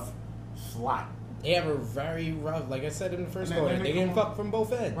rough slot. They have a very rough, like I said in the first And then quarter, they get fucked from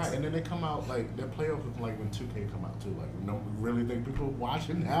both ends. Right, and then they come out like their playoffs is like when 2K come out too. Like, no, really think people are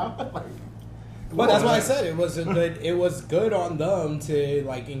watching now? Like, But that's why I said it was a good. It was good on them to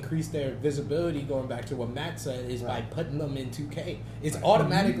like increase their visibility. Going back to what Matt said, is by putting them in 2K. It's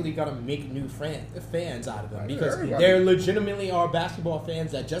automatically gonna make new fans out of them because there legitimately are basketball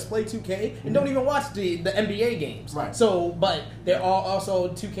fans that just play 2K and don't even watch the NBA games. Right. So, but there are also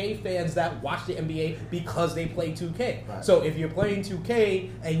 2K fans that watch the NBA because they play 2K. Right. So if you're playing 2K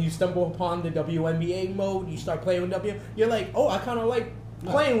and you stumble upon the WNBA mode, you start playing with you're like, oh, I kind of like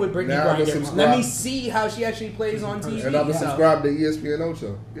playing with Brittany Now I'm gonna Griner. subscribe. Let me see how she actually plays on TV. And I'm gonna subscribe to ESPN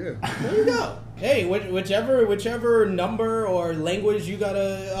Ocho. Yeah. There you go. Hey, whichever number or language you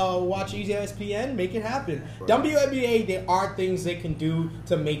gotta watch ESPN, make it happen. Right. WNBA, there are things they can do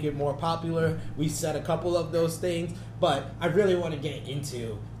to make it more popular. We said a couple of those things, but I really want to get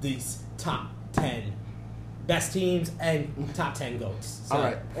into these top 10 best teams and top 10 GOATs. So, all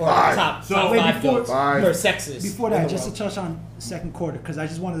right. Or Five. top So, 5 before- GOATs Five. for sexes. Before in that, the just world. to touch on second quarter, because I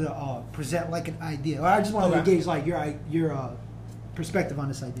just wanted to present like an idea, or I just wanted Okay. to gauge like your perspective on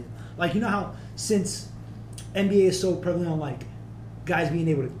this idea. Like, you know how since NBA is so prevalent on like guys being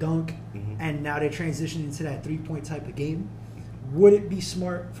able to dunk, and now they're transitioning into that 3-point type of game, would it be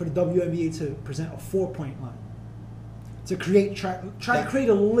smart for the WNBA to present a 4-point line? To create try to create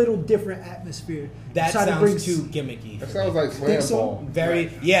a little different atmosphere. That Try to sounds bring too gimmicky. That for sounds me. like slam Think so? ball.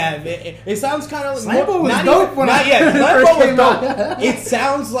 Very, yeah. It sounds kind of Slam ball was not dope even- when not I yet. Slam first ball was came dope. out. It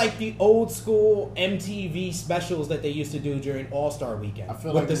sounds like the old school MTV specials that they used to do during All Star Weekend I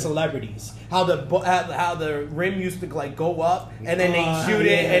feel with like the it- celebrities. How the rim used to like go up and then they shoot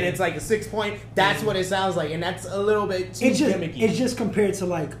it yeah. and it's like a 6-point. That's what it sounds like, and that's a little bit too gimmicky. It's just compared to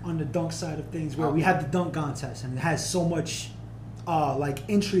like on the dunk side of things where we have the dunk contest and it has so much like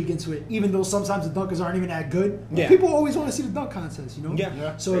intrigue into it, even though sometimes the dunkers aren't even that good. Yeah. People always want to see the dunk contest, you know?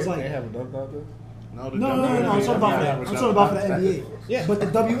 Yeah. So it's They like have a dunk contest? No, the no. I'm WNBA talking about have a I'm talking about for the dunk NBA. Yeah. But the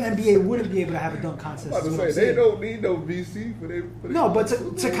WNBA wouldn't be able to have a dunk contest. I was is about what to I'm say, they saying. don't need no VC for they. No, but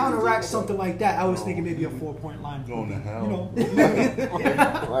to counteract something like that, I was thinking maybe a 4-point line. Going to hell. You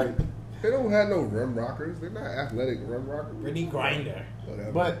know, Like, They don't have no rim rockers. They're not athletic rim rockers. Brittany Griner.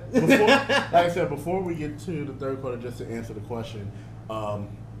 Whatever. but before, like I said, before we get to the third quarter, just to answer the question,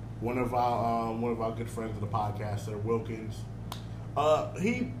 one of our good friends of the podcast, Sir Wilkins,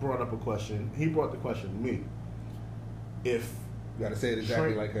 he brought up a question. He brought the question to me. If you gotta say it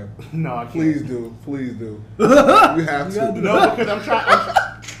exactly like him. no, I can't. Please do. Please do. You have to. No, because I'm trying.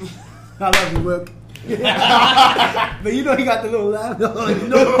 I love you, Wilk. But you know he got the little laugh.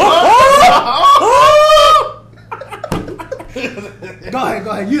 Go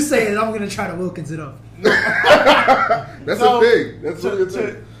ahead. You say it. I'm gonna try to Wilkins it up. That's So, a thing. That's really a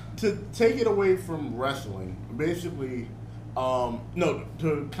thing. to take it away from wrestling, basically,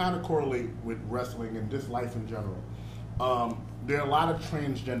 to kind of correlate with wrestling and just life in general. There are a lot of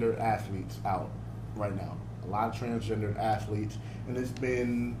transgender athletes out right now. A lot of transgender athletes, and it's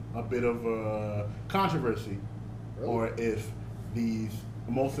been a bit of a controversy, or if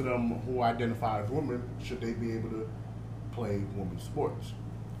most of them who identify as women, should they be able to play women's sports?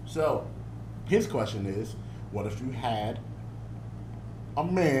 So, his question is, what if you had a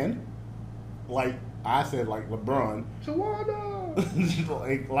man, like I said, like LeBron,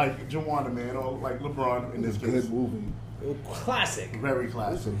 Jauwanna. like Jauwanna Mann, or like LeBron in this It's a case. good movie. Classic. Very It's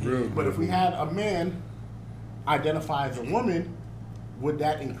classic. a real But good if we movie. had a man identify as a woman, would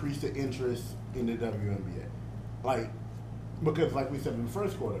that increase the interest in the WNBA? Like, because like we said in the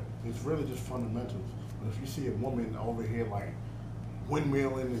first quarter, it's really just fundamentals. But if you see a woman over here like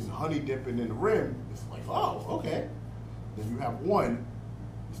windmilling and honey dipping in the rim, it's like, oh, okay. Then you have one.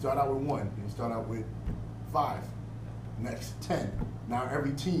 You start out with one. Then you start out with 5. Next 10. Now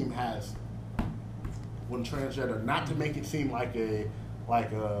every team has one transgender. Not to make it seem like a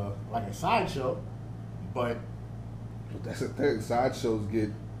sideshow, but But that's the thing. Sideshows get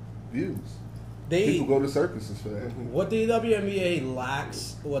views. They People go to circuses for that. What the WNBA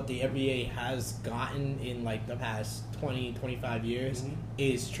lacks, what the NBA has gotten in like the past 20, 25 years,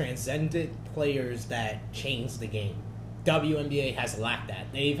 is transcendent players that change the game. WNBA has lacked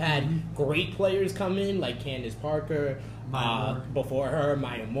that. They've had great players come in, like Candace Parker, before her,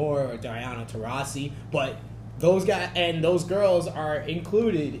 Maya Moore, or Diana Taurasi, but those guys and those girls are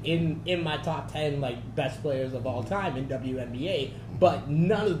included in my top 10 like best players of all time in WNBA, but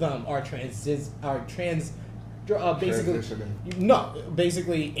none of them are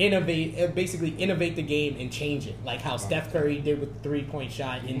basically innovate the game and change it, like how Steph Curry did with the 3-point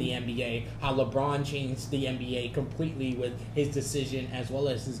shot in the NBA, how LeBron changed the NBA completely with his decision as well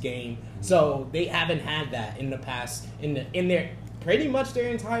as his game. So they haven't had that in the past in their pretty much their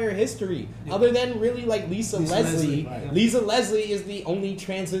entire history, other than really like Lisa Leslie. Right. Lisa Leslie is the only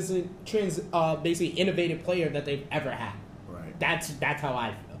basically innovative player that they've ever had. Right. That's how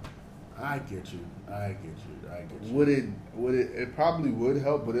I feel. I get you. Would it probably would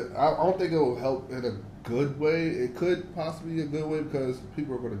help, but I don't think it will help in a good way. It could possibly be a good way because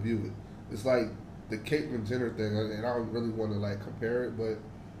people are going to view it. It's like the Caitlyn Jenner thing, and I don't really want to like compare it, but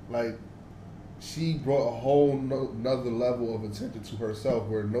like she brought a whole another level of attention to herself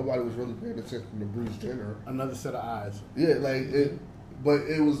where nobody was really paying attention to Bruce Jenner. Another set of eyes. Yeah, like it. But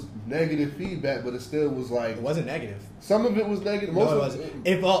it was negative feedback, but it still was like... It wasn't negative. Some of it was negative. Most of it wasn't.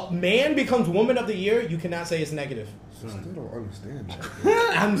 If a man becomes Woman of the Year, you cannot say it's negative. I still don't understand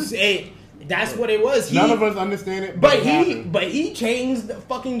that. I'm saying... That's what it was. None of us understand it, but he changed the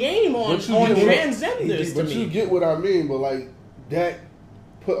fucking game on transgenders. But you get what I mean. But like that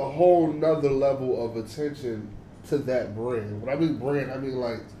put a whole nother level of attention to that brand. When I mean brand, I mean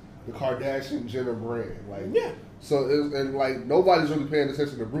like the Kardashian Jenner brand. Like yeah. So and like nobody's really paying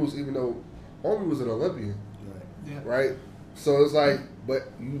attention to Bruce, even though Homie was an Olympian, right? So it's like, but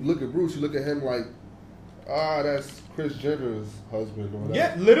you look at Bruce, you look at him like, that's Kris Jenner's husband or whatever.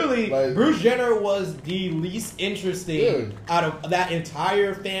 Yeah, literally, like, Bruce Jenner was the least interesting out of that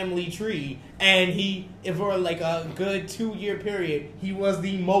entire family tree, and for like a good 2-year period, he was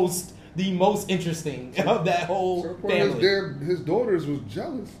the most interesting of that whole family. His daughters was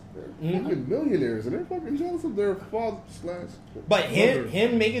jealous. They're fucking millionaires, and they're fucking jealous of their father / But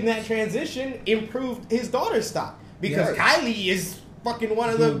him making that transition improved his daughter's stock because Kylie is fucking one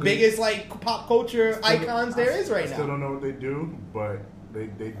of the biggest like pop culture icons there is right now. I still don't know what they do, but they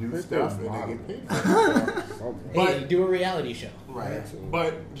do stuff and they get paid for it. But do a reality show. Right.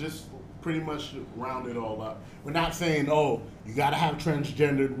 But just pretty much round it all up. We're not saying, you got to have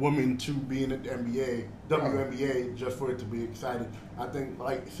transgendered women to be in the NBA, WNBA, just for it to be exciting. I think,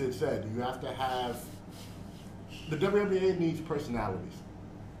 like Sid said, you have to have... The WNBA needs personalities.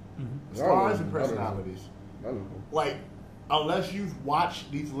 Stars and personalities. Like, unless you've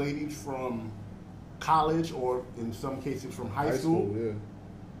watched these ladies from college or, in some cases, from high school,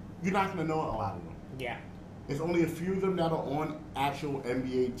 you're not going to know a lot of them. Yeah. There's only a few of them that are on actual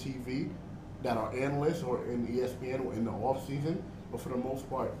NBA TV that are analysts or in ESPN or in the off season. But for the most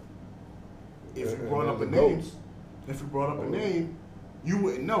part, if you brought up a name, you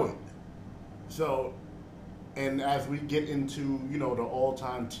wouldn't know it. So, and as we get into the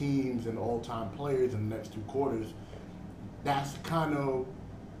all-time teams and all-time players in the next 2 quarters, that's kind of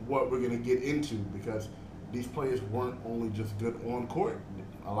what we're going to get into because these players weren't only just good on court.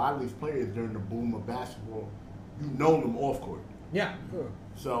 A lot of these players during the boom of basketball, you know them off court. Yeah.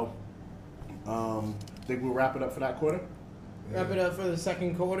 So, think we'll wrap it up for that quarter? Wrap it up for the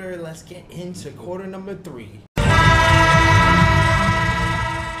second quarter. Let's get into quarter number 3.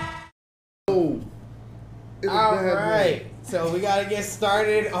 All right. So we got to get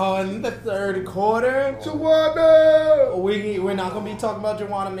started on the third quarter. Jauwanna! We're not going to be talking about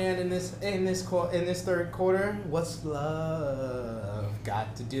Jauwanna Mann in this third quarter. What's love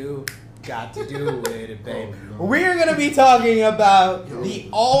got to do with it, babe. We're going to be talking about the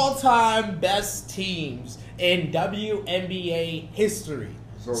all-time best teams in WNBA history.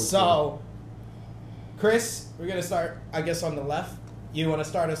 So, Chris, we're going to start, I guess, on the left. You want to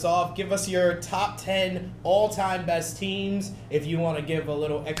start us off? Give us your top 10 all-time best teams. If you want to give a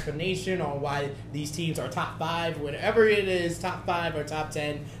little explanation on why these teams are top 5, whatever it is, top 5 or top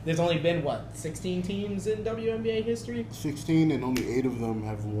 10. There's only been, 16 teams in WNBA history? 16, and only 8 of them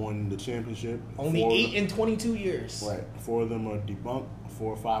have won the championship. Only 8 in 22 years. Right. 4 of them are debunked.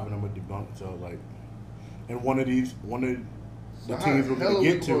 4 or 5 of them are debunked. So, and one of the teams we're going to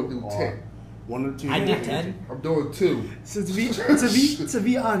get to are... One of the teams. I did 10. I'm doing 2. So to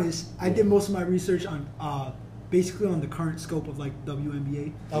be honest, I did most of my research on basically on the current scope of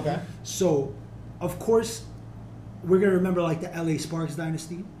WNBA. Okay. So, of course, we're gonna remember the LA Sparks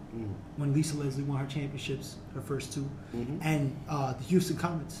dynasty when Lisa Leslie won her championships, her first 2, and the Houston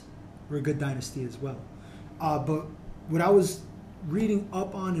Comets were a good dynasty as well. But what I was reading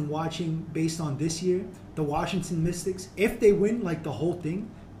up on and watching based on this year, the Washington Mystics, if they win the whole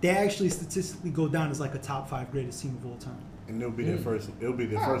thing, they actually statistically go down as a top 5 greatest team of all time. And it'll be their first. It'll be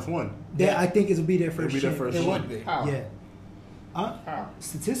their first one. I think it'll be their first. It'll be their first. It would be. How? Yeah. How?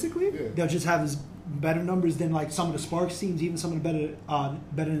 Statistically, they'll just have better numbers than some of the Sparks teams, even some of the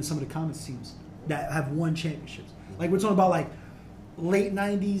better than some of the Comets teams. that have won championships. Like we're talking about like late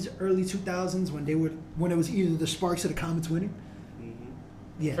 '90s, early 2000s when it was either the Sparks or the Comets winning.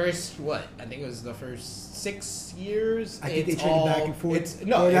 Yeah. First, what? I think it was the first 6 years. I think they traded back and forth. It's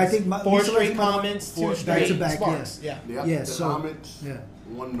I think four straight Comets, two straight back-to-back, Sparks. yeah. The Comets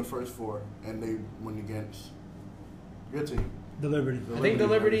won the first 4, and they won against your team. The Liberty. I think the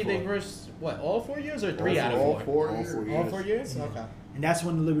Liberty, they versed, what, all 4 years or 3 out of 4? All 4 years. All 4 years? Yeah. Okay. And that's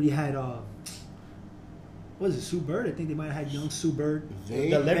when the Liberty had, what was it, Sue Bird? I think they might have had young Sue Bird.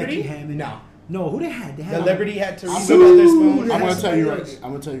 The Liberty? Becky Hammond. No, who they had? They had the Liberty had Teresa Sue! Weatherspoon. I'm gonna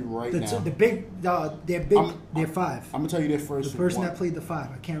tell you right now. Their 5. I'm gonna tell you their first. The person one. that played the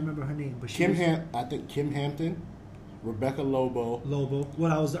 5, I can't remember her name, but she I think Kim Hampton, Rebecca Lobo. Well,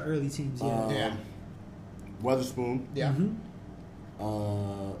 that was the early teams. Yeah. Weatherspoon. Yeah.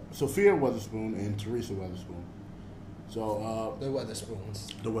 Mm-hmm. Sophia Weatherspoon and Teresa Weatherspoon. So The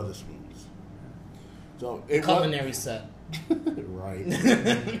Weatherspoons. the Weatherspoons. So Culinary set. Right.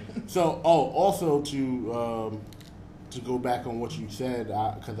 So, also to go back on what you said,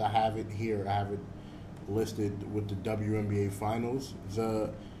 because I have it here, I have it listed with the WNBA finals.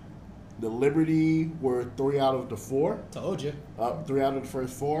 The Liberty were 3 out of the 4. Told you. 3 out of the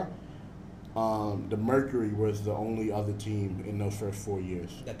first 4. The Mercury was the only other team in those first 4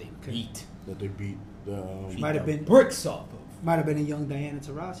 years That they beat. The Might have been bricks off of. Might have been a young Diana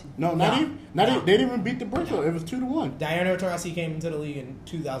Taurasi. No, not even. They didn't even beat the Bricks. It was 2-1. Diana Taurasi came into the league in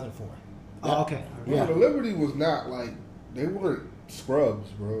 2004. Oh, okay. Yeah. The Liberty was not like they weren't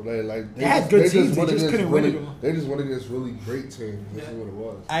scrubs, bro. They had good teams. They just couldn't win it. They just went against really great teams. This is what it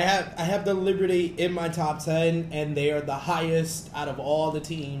was. I have the Liberty in my top 10, and they are the highest out of all the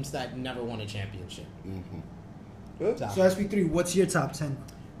teams that never won a championship. Good. So SP3, what's your top 10?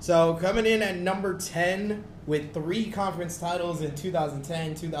 So coming in at number 10 with 3 conference titles in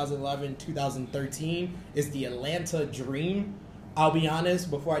 2010, 2011, 2013 is the Atlanta Dream. I'll be honest,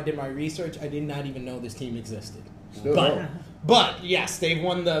 before I did my research, I did not even know this team existed. Still don't. But yes, they've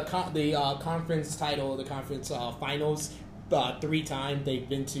won the conference title, the conference finals 3 times. They've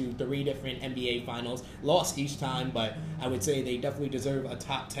been to 3 different NBA finals, lost each time, but I would say they definitely deserve a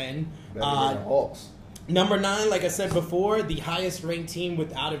top 10. Better than the Hawks. Number 9, like I said before, the highest ranked team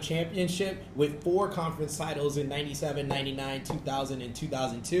without a championship with 4 conference titles in 97, 99, 2000, and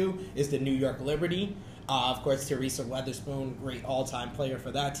 2002 is the New York Liberty. Of course, Teresa Weatherspoon, great all-time player for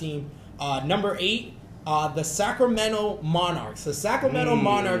that team. Number 8, the Sacramento Monarchs. The Sacramento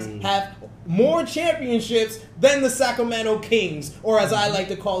Monarchs have more championships than the Sacramento Kings, or as I like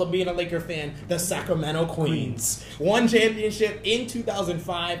to call them, being a Laker fan, the Sacramento Queens. 1 championship in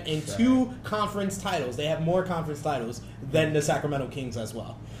 2005 and 2 conference titles. They have more conference titles than the Sacramento Kings as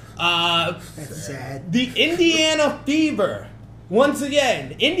well. That's sad. The Indiana Fever. Once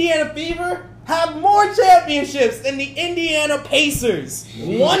again, Indiana Fever have more championships than the Indiana Pacers.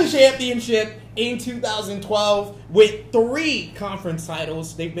 1 championship in 2012 with 3 conference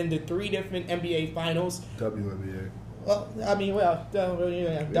titles. They've been to 3 different NBA finals. WNBA. Well, I mean,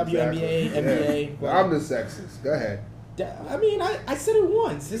 WNBA, Exactly. NBA. Yeah. Well, I'm the sexist. Go ahead. I mean, I said it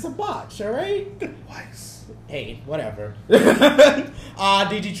once. It's a botch, all right? Twice. Hey, whatever.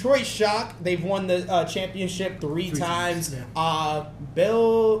 The Detroit Shock, they've won the championship 3 times. Yeah.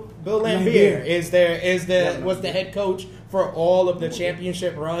 Bill Lambier was the head coach for all of the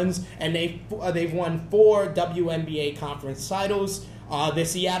championship runs, and they've won 4 WNBA conference titles. The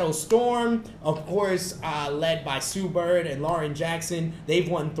Seattle Storm, of course, led by Sue Bird and Lauren Jackson, they've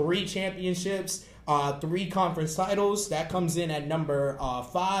won 3 championships. 3 conference titles. That comes in at number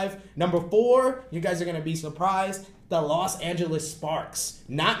 5. Number 4, you guys are going to be surprised, the Los Angeles Sparks.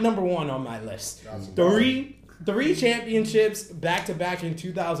 Not number 1 on my list. 3 championships back-to-back in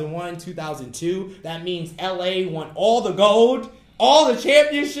 2001, 2002. That means LA won all the gold, all the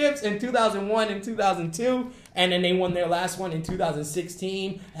championships in 2001 and 2002. And then they won their last one in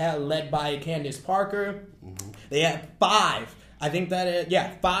 2016, led by Candace Parker. They had 5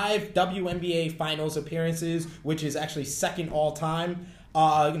 WNBA finals appearances, which is actually second all time.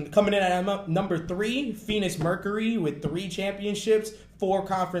 Coming in at number 3, Phoenix Mercury with 3 championships, 4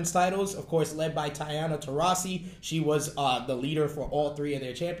 conference titles, of course, led by Diana Taurasi. She was the leader for all 3 of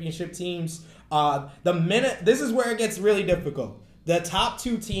their championship teams. This is where it gets really difficult. The top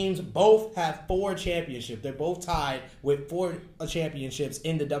 2 teams both have 4 championships. They're both tied with 4 championships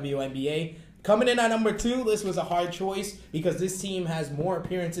in the WNBA. Coming in at number 2, this was a hard choice because this team has more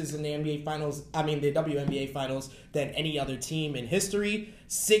appearances in the the WNBA finals than any other team in history.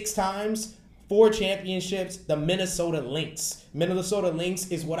 6 times, 4 championships, the Minnesota Lynx. Minnesota Lynx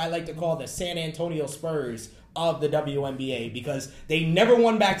is what I like to call the San Antonio Spurs of the WNBA because they never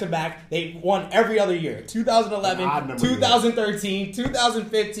won back-to-back. They won every other year. 2011, 2013,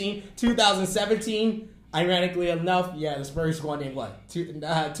 2015, 2017. Ironically enough, the Spurs won in what?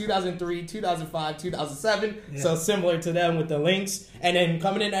 2003, 2005, 2007. Yeah. So similar to them with the Lynx. And then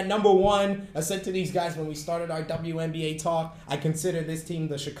coming in at number 1, I said to these guys when we started our WNBA talk, I consider this team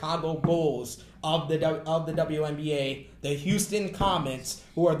the Chicago Bulls of the WNBA, the Houston Comets,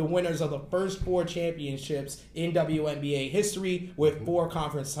 who are the winners of the first 4 championships in WNBA history with 4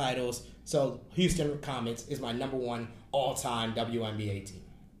 conference titles. So Houston Comets is my number 1 all-time WNBA team.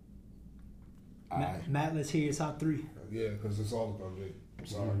 Matt, let's hear your top 3. Yeah, because it's all about me. I'm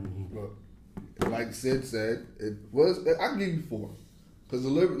sorry. Look, like Sid said, it was. I can give you 4 because the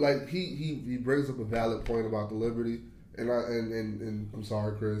like he brings up a valid point about the Liberty, and I'm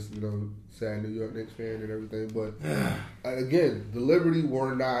sorry, Chris. Sad New York Knicks fan and everything, but again, the Liberty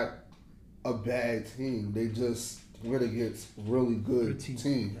were not a bad team. They just went against really good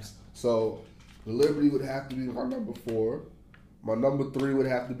teams. So the Liberty would have to be my number 4. My number 3 would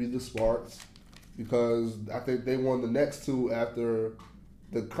have to be the Sparks. Because I think they won the next 2 after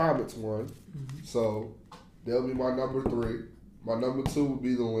the Comets won. Mm-hmm. So they'll be my number 3. My number 2 would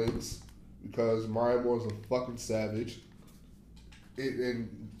be the Lynx because Maya Moore's a fucking savage.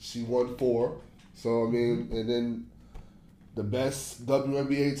 And she won 4. So, I mean, and then the best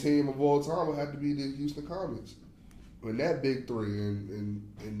WNBA team of all time would have to be the Houston Comets. And that big 3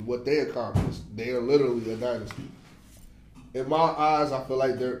 and what they accomplished, they are literally a dynasty. In my eyes, I feel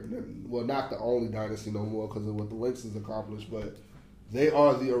like they're not the only dynasty no more because of what the Lynx has accomplished, but they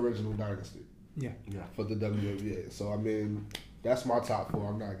are the original dynasty. Yeah. For the WNBA. So I mean, that's my top 4.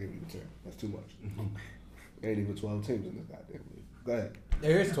 I'm not giving you 10. That's too much. Ain't even 12 teams in this goddamn league. Go ahead.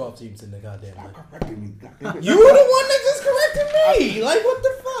 There is 12 teams in the goddamn league. You were the one that just corrected me. Like what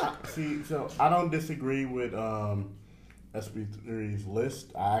the fuck? See, so I don't disagree with SB3's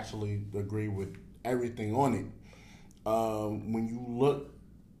list. I actually agree with everything on it. When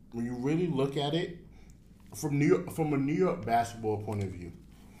you really look at it from a New York basketball point of view,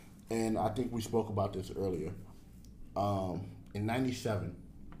 and I think we spoke about this earlier. In '97,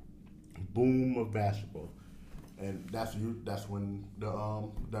 boom of basketball, and that's when the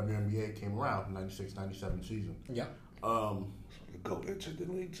WNBA came around, 96-97 season. Yeah. Go into the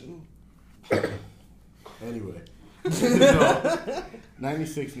league too. Anyway.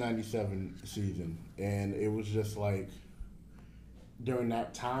 96-97 season, and it was just like during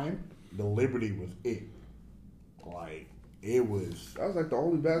that time, the Liberty was it. Like it was. That was like the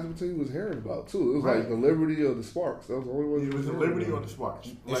only basketball team was hearing about too. It was like the Liberty or the Sparks. That was the only one. It was the Liberty or the Sparks.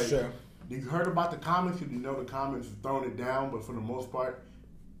 Like, sure. You heard about the Comets, and the Comets throwing it down, but for the most part,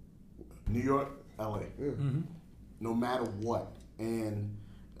 New York, LA, no matter what, and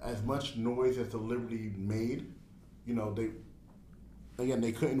as much noise as the Liberty made.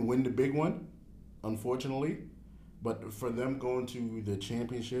 They couldn't win the big one, unfortunately. But for them going to the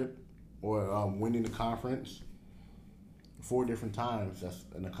championship or winning the conference 4 different times, that's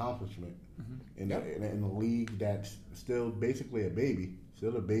an accomplishment. In a league that's still basically a baby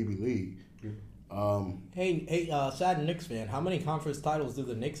league. Hey, sad Knicks fan, how many conference titles do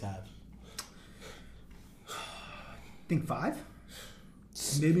the Knicks have? I think 5.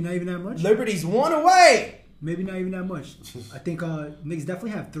 Maybe not even that much. Liberty's 1 away. Maybe not even that much. I think Knicks definitely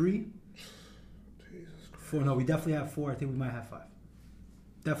have 3. 4. No, we definitely have 4. I think we might have 5.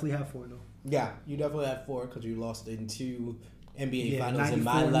 Definitely have 4 though. Yeah, you definitely have 4 because you lost in 2 NBA finals in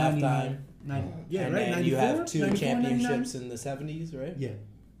my lifetime. And then you have 2 championships in the 70s, right? Yeah.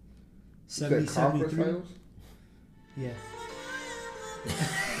 70, 73. Finals? Yeah.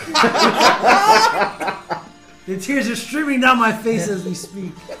 The tears are streaming down my face as we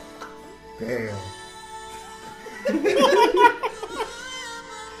speak. Damn.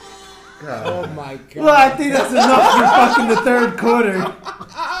 Oh my god. Well, I think that's enough for fucking the 3rd quarter.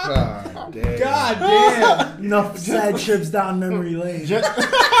 God damn. Enough sad trips down memory lane.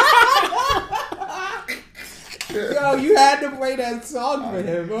 Yo, you had to play that song for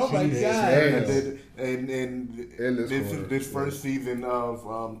him. Oh my god. And this first season of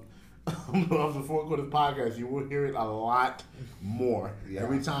the Four Quarters podcast, you will hear it a lot more. Yeah.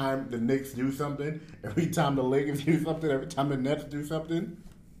 Every time the Knicks do something, every time the Lakers do something, every time the Nets do something,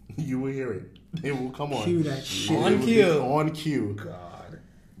 you will hear it. It will come on. Cue that shit. On cue. God.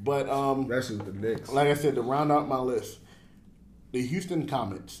 But especially with the Knicks. Like I said, to round out my list, the Houston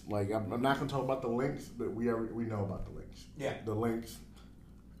Comets. Like I'm not gonna talk about the Lynx, but we know about the Lynx. Yeah. The Lynx.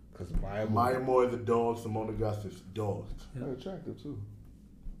 Because Maya Moore is a dog. Simone Augustus, dogs. They're attractive too.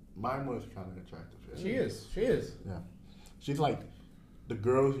 Maya Moore is kind of attractive. She is. Yeah. She's like the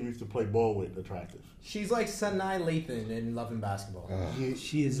girls you used to play ball with attractive? She's like Sanai Lathan in Love and Basketball.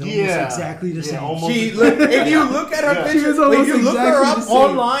 She is almost exactly the same. Almost If you look at her picture, if you look her up the same.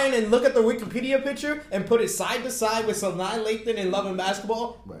 online and look at the Wikipedia picture and put it side to side with Sanai Lathan in Love and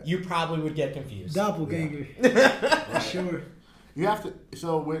Basketball, you probably would get confused. Doppelganger. For sure. You have to.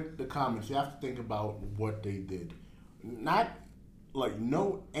 So with the comments, you have to think about what they did. Not like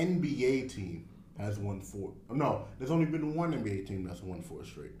no NBA team has won 4. No, there's only been one NBA team that's won 4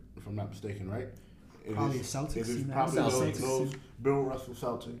 straight, if I'm not mistaken, right? Probably the Celtics. It is team, probably Celtics. those Bill Russell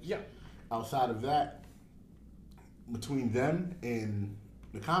Celtics. Yeah. Outside of that, between them and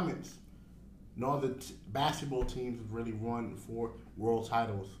the Comets, no other basketball teams have really won 4 world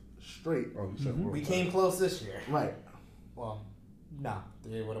titles straight. Oh, you said world We title. came close this year. Right. Well, no,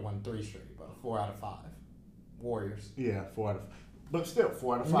 they would have won 3 straight, but 4 out of 5. Warriors. Yeah, 4 out of. But still,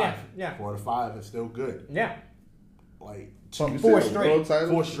 4 out of 5. Yeah. 4 out of 5 is still good. Yeah. Like You 4 said straight. world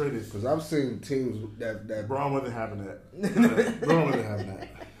titles? 4 straight is. Because I've seen teams that. Braun wasn't having that. Braun wasn't having that.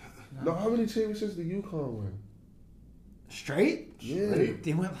 No, how many championships did UConn win? Straight? Yeah.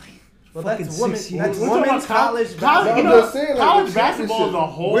 They went like Well, fucking that's women. 6 years. That's We're talking women's about college. college, I'm you know, just saying, like, college the basketball is a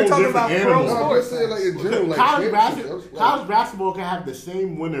championship. whole We're talking different about pro animal. No, I'm sports. just saying, like, in general, like, college, championships, like- college basketball can have the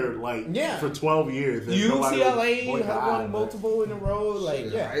same winner like Yeah. for 12 years. and nobody will UCLA blink an have eye, won like- multiple in a row. Like,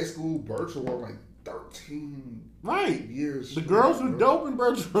 Shit, yeah. high school, Bertram won like 13 Right. years. The straight, girls were bro. dope in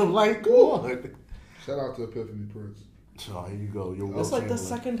Bertram. Like, come on. Shout out to Epiphany Prince. So here you go. You're That's like the Chamberlain.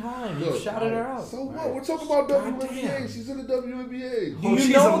 second time you Look, shouted her out. So what? Right. We're talking about God WNBA. damn. She's in the WNBA. Oh,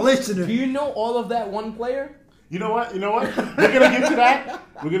 she's a listener. Do you know all of that one player? You know what? We're gonna get to that.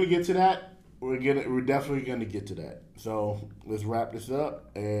 We're gonna get to that. We're definitely gonna get to that. So let's wrap this up,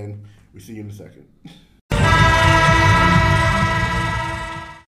 and we see you in a second.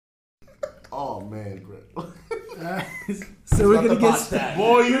 Oh man, Brett. So we're gonna botch get that.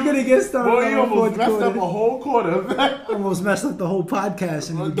 Boy, we're gonna get started. Boy, on you our almost fourth messed quarter. up a whole quarter. Almost messed up the whole podcast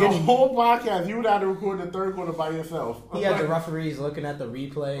in the The beginning. whole podcast, you would have to record the third quarter by yourself. He had the referees looking at the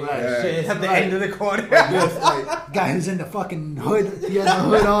replay Right. and shit at the Right. end of the quarter. Yes, like, Guy who's in the fucking hood. He has the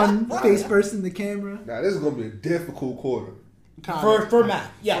hood on, face first in the camera. Now this is gonna be a difficult quarter. For Matt,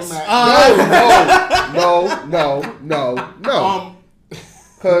 yes. For Matt. No.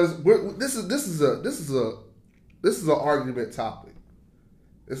 Because this is an argument topic.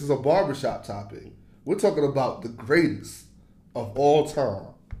 This is a barbershop topic. We're talking about the greatest of all time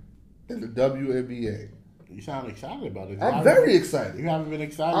in the WNBA. You sound excited about it. I'm very excited. You haven't been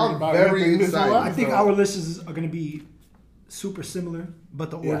excited I'm about very anything this excited. whole I think episode. our lists are going to be super similar,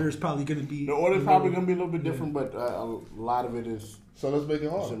 but the order is probably going to be. The order's probably going to be a little bit different, but a lot of it is So let's make it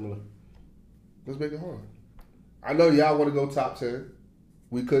hard. similar. Let's make it hard. I know y'all want to go top 10.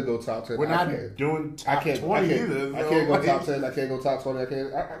 We could go top 10. We're I not can't. doing I top can't. 20 I can't, either. I can't go top 10. I can't go top 20. I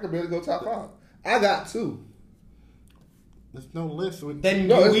can barely go top 5. I got 2. There's no list. With Then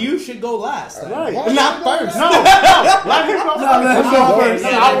No, you should go last. then. Right. Why Not not? first. No. Let him go let him first. go This is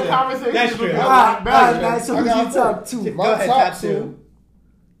first. our conversation. That's true. Is All about right, balance. so I who's got your top 2? Go My ahead, top top 2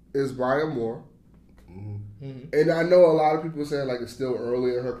 is Brian Moore. Mm-hmm. And I know a lot of people saying like it's still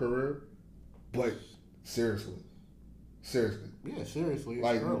early in her career, but seriously. Yeah, seriously. It's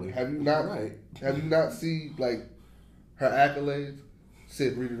Like, early. have you not Right. have you not seen like her accolades?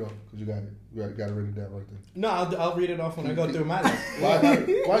 Sid, read it off because you got it. You got to read it down right there. No, I'll read it off when I go through my list. Why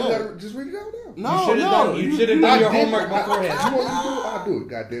you got to just read it out now? No, You should have done your I did. homework You beforehand. want me to do it? I'll do it.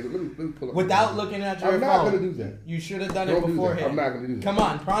 God damn it. Let me pull up. Without looking at your I'm phone. not going to do that. You should have done Don't it do that. beforehand. I'm not gonna do that. Come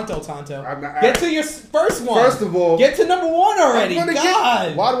on, pronto, Tonto. I'm not- Get to your first one. First of all, get to number 1 already. I'm gonna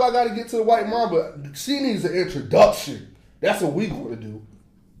God. why do I got to get to the white mamba? She needs an introduction. That's what we going to do.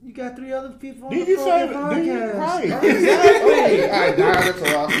 You got 3 other people on Did the you say fucking did you, podcast. right? Okay, all right, Diana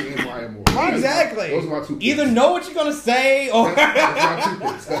Taurasi and Brian Moore. Exactly. Those are my 2 picks. Either know what you're gonna say or That's my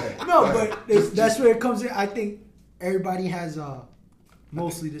 2 picks. Go ahead. No, Go ahead. but that's where it comes in. I think everybody has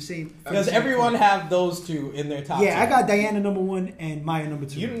mostly the same. does everyone have those 2 in their top? Yeah, 2? I got Diana number 1 and Maya number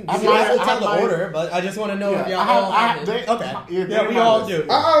 2. You didn't I you might- have to I tell the might- order, but I just want to know if Yeah, y'all I have- all I have have- it. they- Okay. yeah, Yeah, they're we my all list. do.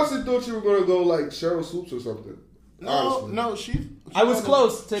 I honestly thought you were going to go like Cheryl Swoops or something. Honestly. No, she's I was on the-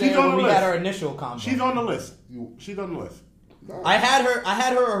 close today she's on when the we list. had our initial combo. She's on the list. You- She's on the list. Nah. I had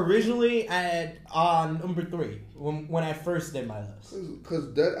her originally on number 3 when I first did my list. Because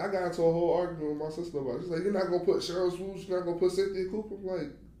I got into a whole argument with my sister about it. She's like, you're not going to put Cheryl Swoops, you're not going to put Cynthia Cooper. I'm like,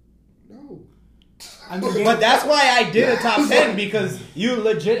 no. But that's why I did a top 10 because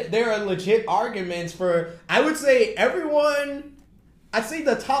there are legit arguments for, I would say everyone, I'd say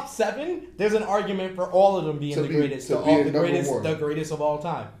the top 7, there's an argument for all of them being To the be- greatest, to the be at number 1. greatest of all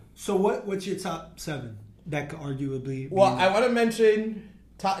time. So what's your top 7? that could arguably. Well, I want to mention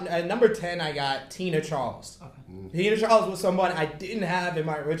at number 10. I got Tina Charles. Okay. Tina Charles was someone I didn't have in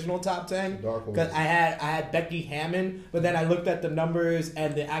my original top 10 because I had Becky Hammond, but then I looked at the numbers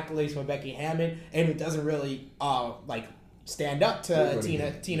and the accolades from Becky Hammond, and it doesn't really stand up to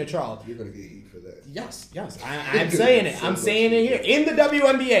Tina Charles. You're gonna get heat for that. Yes. I'm saying it. I'm saying it here in the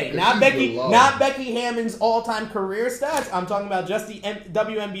WNBA, not Becky Hammond's all-time career stats. I'm talking about just the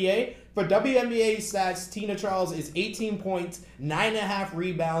WNBA. For WNBA stats, Tina Charles is 18 points, 9.5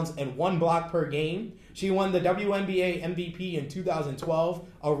 rebounds, and 1 block per game. She won the WNBA MVP in 2012,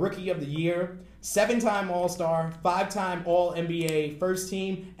 a Rookie of the Year, 7-time All-Star, 5-time All-NBA First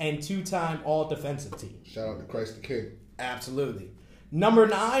Team, and 2-time All-Defensive Team. Shout out to Christ the King. Absolutely. Number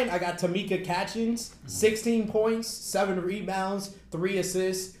 9, I got Tamika Catchings, 16 points, 7 rebounds, 3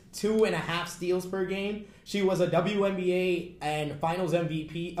 assists, 2.5 steals per game. She was a WNBA and Finals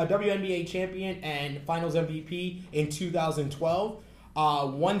MVP, a WNBA champion and Finals MVP in 2012.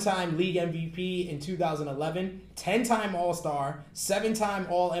 1-time league MVP in 2011, 10-time All-Star, 7-time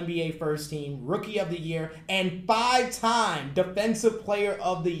All-NBA First Team, Rookie of the Year, and 5-time Defensive Player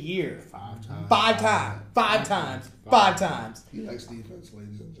of the Year. 5 times. He likes defense,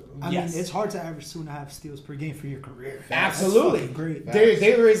 ladies and gentlemen. I mean, it's hard to average 2.5 steals per game for your career. Absolutely. Great.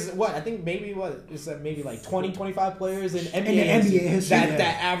 There is maybe like 20, 25 players in NBA history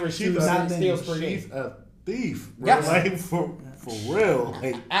that average 2 steals per game. She's a thief, bro. Yes. Like, for real.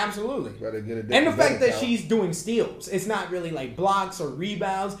 Like, absolutely. And the fact that she's doing steals, it's not really like blocks or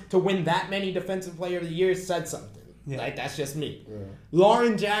rebounds. To win that many Defensive Player of the Year said something. Yeah. Like, that's just me. Yeah.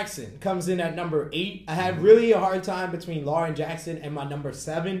 Lauren Jackson comes in at number 8. I had really a hard time between Lauren Jackson and my number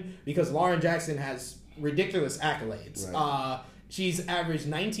 7 because Lauren Jackson has ridiculous accolades. Right. She's averaged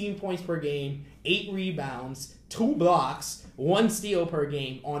 19 points per game, 8 rebounds, 2 blocks, 1 steal per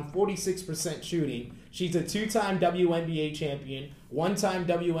game on 46% shooting. She's a 2-time WNBA champion, 1-time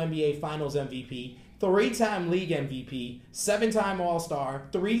WNBA Finals MVP, 3-time league MVP, 7-time All-Star,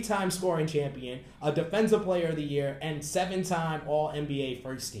 3-time scoring champion, a Defensive Player of the Year, and 7-time All-NBA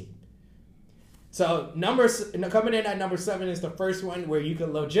First Team. So coming in at number 7 is the first one where you could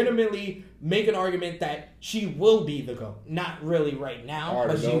legitimately make an argument that she will be the GOAT. Not really right now,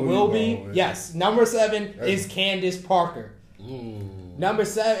 but she will be. Yes, number 7 is Candace Parker. Number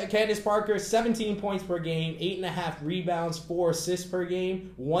 7, Candace Parker, 17 points per game, 8.5 rebounds, 4 assists per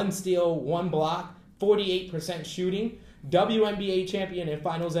game, 1 steal, 1 block, 48% shooting. WNBA champion and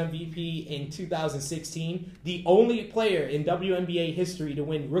Finals MVP in 2016. The only player in WNBA history to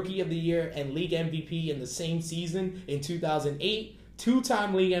win Rookie of the Year and League MVP in the same season in 2008.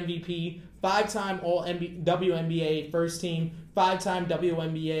 2-time League MVP, 5-time All-WNBA First Team, 5-time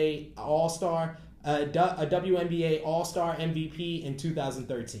WNBA All-Star, a WNBA All-Star MVP in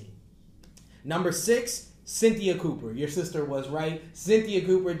 2013. Number 6, Cynthia Cooper. Your sister was right. Cynthia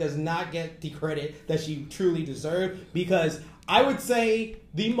Cooper does not get the credit that she truly deserved because I would say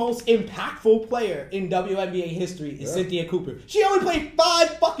the most impactful player in WNBA history is Cynthia Cooper. She only played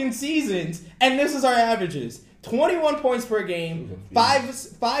 5 fucking seasons, and this is our averages. 21 points per game,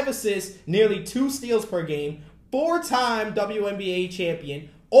 5 assists, nearly 2 steals per game, 4-time WNBA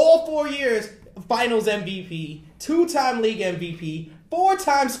champion, all 4 years Finals MVP, 2-time league MVP,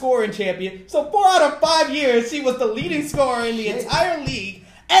 4-time scoring champion. So 4 out of 5 years, she was the leading scorer in the entire league.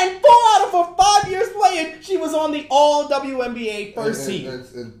 And 4 out of her 5 years playing, she was on the All-WNBA First Team.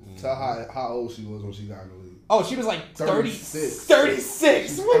 And tell how old she was when she got in the league. Oh, she was like 36.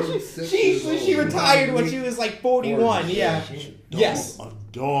 36. She retired when she was like 41. Yeah. Yes. A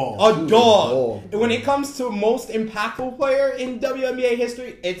dog. A dog. When it comes to most impactful player in WNBA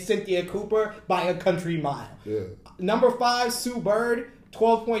history, it's Cynthia Cooper by a country mile. Yeah. Number 5, Sue Bird,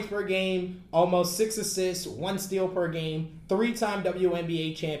 12 points per game, almost 6 assists, 1 steal per game, 3-time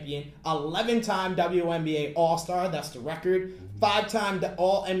WNBA champion, 11-time WNBA All-Star, that's the record, 5-time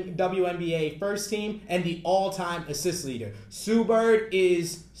All-WNBA First Team, and the all-time assist leader. Sue Bird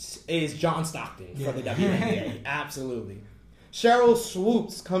is John Stockton for the WNBA. Absolutely. Cheryl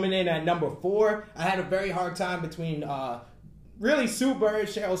Swoops coming in at number 4. I had a very hard time between really Sue Bird,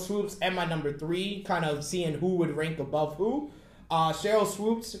 Cheryl Swoops, and my number 3, kind of seeing who would rank above who. Cheryl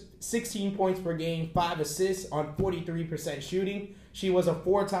Swoops, 16 points per game, 5 assists on 43% shooting. She was a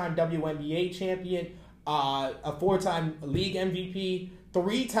 4-time WNBA champion, a 4-time league MVP,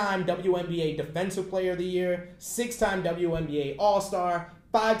 3-time WNBA Defensive Player of the Year, 6-time WNBA All-Star,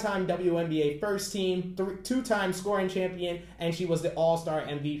 5-time WNBA First Team, 2-time scoring champion, and she was the All-Star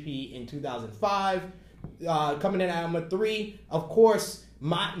MVP in 2005. Coming in at number 3, of course,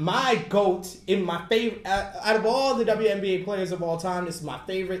 My GOAT in my favorite out of all the WNBA players of all time, this is my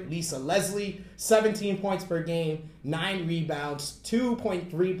favorite, Lisa Leslie. 17 points per game, 9 rebounds,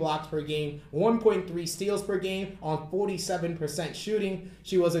 2.3 blocks per game, 1.3 steals per game on 47% shooting.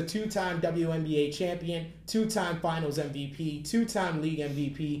 She was a 2-time WNBA champion, 2-time Finals MVP, 2-time League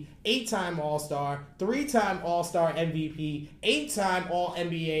MVP, 8-time All-Star, 3-time All-Star MVP, 8-time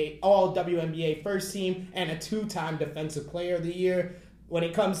All-NBA, All-WNBA first team, and a 2-time Defensive Player of the Year. When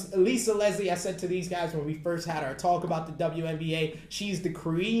it comes to Lisa Leslie, I said to these guys when we first had our talk about the WNBA, she's the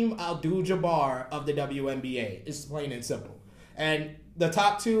Kareem Abdul-Jabbar of the WNBA. It's plain and simple. And the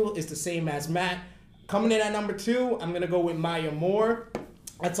top two is the same as Matt. Coming in at number 2, I'm going to go with Maya Moore.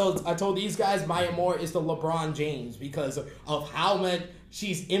 I told these guys Maya Moore is the LeBron James because of how much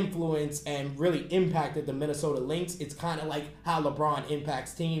she's influenced and really impacted the Minnesota Lynx. It's kind of like how LeBron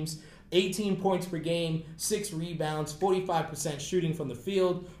impacts teams. 18 points per game, 6 rebounds, 45% shooting from the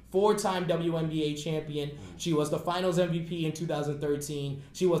field, 4-time WNBA champion. She was the Finals MVP in 2013.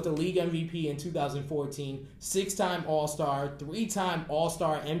 She was the League MVP in 2014. 6-time All-Star, 3-time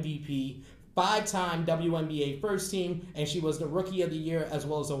All-Star MVP, 5-time WNBA first team, and she was the Rookie of the Year as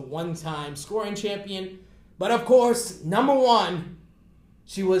well as a 1-time scoring champion. But of course, number 1,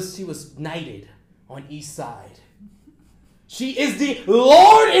 she was knighted on East Side. She is the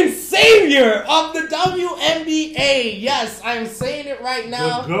Lord and Savior of the WNBA. Yes, I am saying it right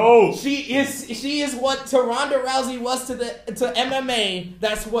now. The GOAT. She is what Ronda Rousey was to MMA.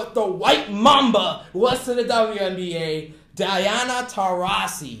 That's what the White Mamba was to the WNBA. Diana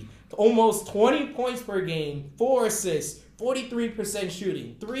Taurasi, almost 20 points per game, 4 assists, 43%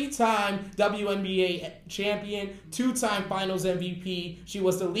 shooting, 3-time WNBA champion, 2-time Finals MVP. She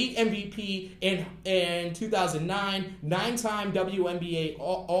was the League MVP in 2009, 9-time WNBA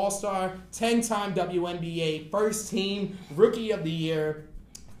All-Star, 10-time WNBA First Team, Rookie of the Year,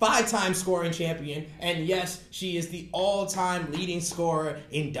 5-time scoring champion, and yes, she is the all-time leading scorer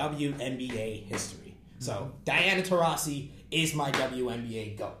in WNBA history. So, Diana Taurasi is my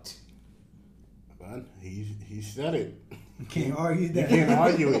WNBA GOAT. Man, he said it. You can't argue that. You can't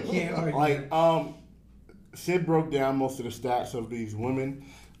argue it. Can't argue like, that. Sid broke down most of the stats of these women.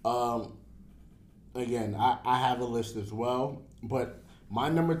 Again, I have a list as well, but my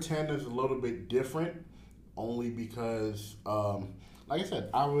number 10 is a little bit different, only because, like I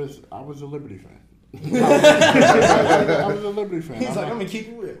said, I was a Liberty fan. I was a Liberty fan. He's like, I'm gonna keep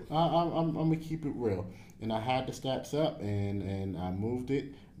it real. I'm gonna keep it real, and I had the stats up, and I moved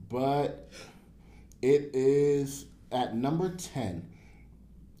it, but it is. At number 10,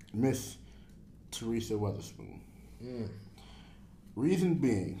 Miss Teresa Weatherspoon. Reason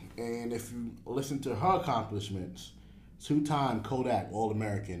being, and if you listen to her accomplishments, 2-time Kodak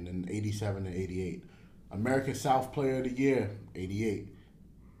All-American in 87 and 88, American South Player of the Year, 88,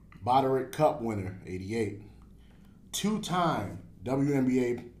 Broderick Cup winner, 88, 2-time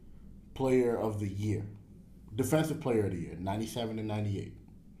WNBA Player of the Year, Defensive Player of the Year, 97 and 98.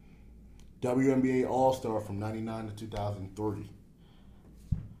 WNBA All-Star from 99 to 2003.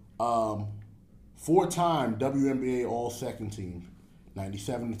 4-time WNBA All-Second Team,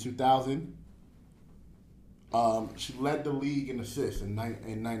 97 to 2000. She led the league in assists in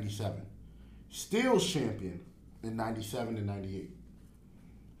 97. Steals champion in 97 and 98.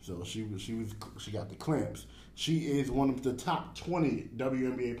 So she got the clamps. She is one of the top 20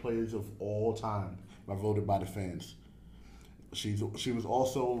 WNBA players of all time, voted by the fans. She was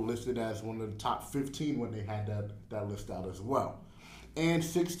also listed as one of the top 15 when they had that list out as well. And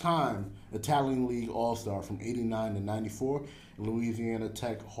 6-time Italian League All-Star from 89 to 94, Louisiana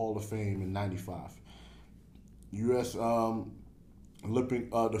Tech Hall of Fame in 95. U.S.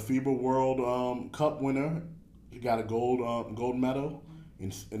 Olympic, the FIBA World Cup winner. She got a gold medal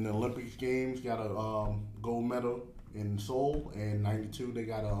in the Olympics games. Got a gold medal in Seoul, and 92 they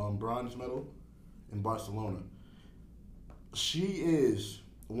got a bronze medal in Barcelona. She is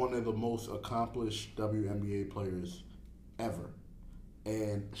one of the most accomplished WNBA players ever.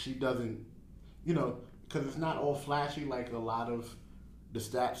 And she doesn't, because it's not all flashy like a lot of the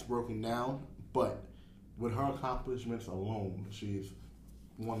stats broken down, but with her accomplishments alone, she is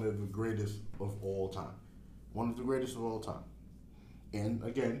one of the greatest of all time. One of the greatest of all time. And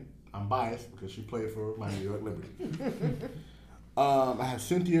again, I'm biased because she played for my New York Liberty. I have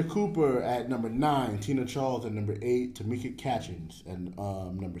Cynthia Cooper at number 9, Tina Charles at number 8, Tamika Catchings at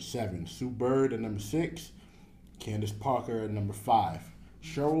number 7, Sue Bird at number 6, Candace Parker at number 5,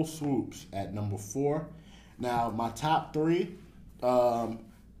 Cheryl Swoops at number 4. Now, my top 3, I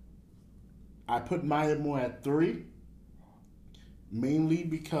put Maya Moore at 3, mainly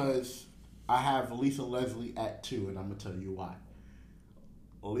because I have Lisa Leslie at 2, and I'm going to tell you why.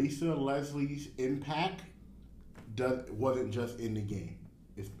 Lisa Leslie's impact wasn't just in the game.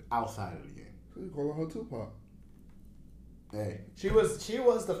 It's outside of the game. You calling her Tupac? Hey. She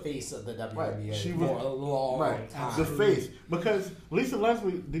was the face of the WNBA Right. She for was, a long time. The face. Because Lisa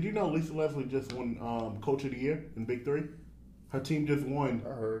Leslie, did you know Lisa Leslie just won Coach of the Year in Big Three? Her team just won I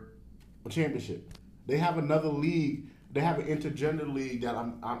heard. a championship. They have another league. They have an intergender league that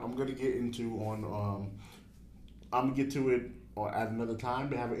I'm going to get into on. I'm going to get to it at another time.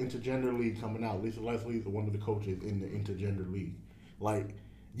 They have an intergender league coming out. Lisa Leslie is one of the coaches in the intergender league. Like,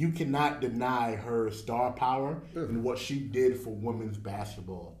 you cannot deny her star power and what she did for women's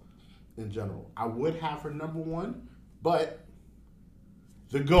basketball in general. I would have her number one, but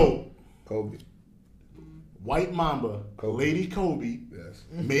the GOAT, Kobe. White Mamba, Kobe. Lady Kobe, Yes.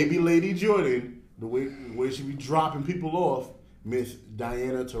 maybe Lady Jordan, the way she be dropping people off, Miss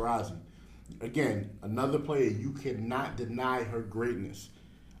Diana Taurasi. Again, another player, you cannot deny her greatness.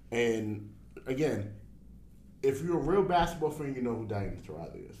 And again, if you're a real basketball fan, you know who Diana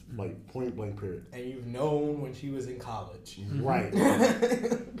Taurasi is. Like, point blank period. And you've known when she was in college. Right.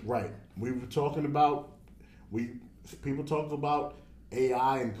 Right. We were talking about, people talked about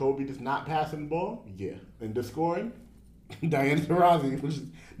AI and Kobe just not passing the ball. Yeah. And the scoring, Diana Taurasi was just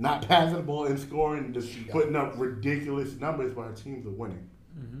not passing the ball and scoring and just putting up ridiculous numbers, but her teams are winning.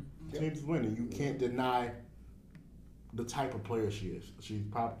 Teams are winning. You can't deny the type of player she is.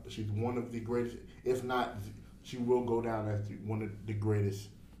 She's one of the greatest, if not, she will go down as one of the greatest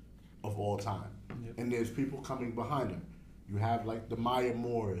of all time. Yep. And there's people coming behind her. You have like the Maya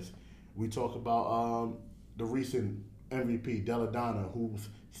Moores. We talk about the recent MVP, Della, whose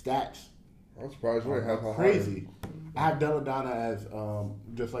stats I'm surprised you ain't have her crazy. I have Della as,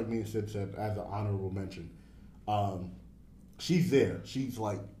 just like me and Sid said, as an honorable mention. She's there. She's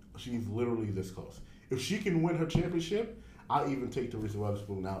literally this close. If she can win her championship, I'll even take Teresa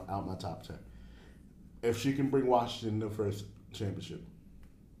Weatherspoon out my top 10. If she can bring Washington the first championship.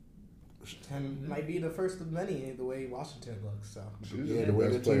 And might be the first of many the way Washington looks. So She's Yeah, the the way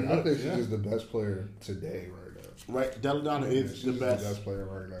best the team player. I think looks, she's yeah. just the best player today right now. Right, Della is She's the just best. the best player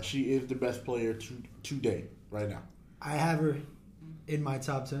right now. She is the best player today, right now. I have her in my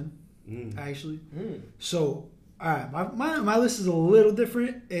top 10, actually. So, all right, my list is a little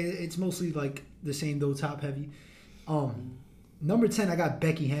different. It's mostly like the same though, top heavy. Number 10, I got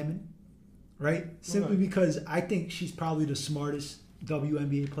Becky Hammon, right? Simply because I think she's probably the smartest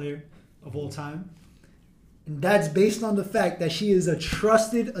WNBA player of all time. And that's based on the fact that she is a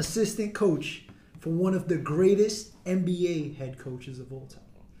trusted assistant coach for one of the greatest NBA head coaches of all time.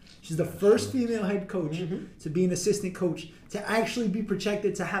 She's the first female head coach to be an assistant coach, to actually be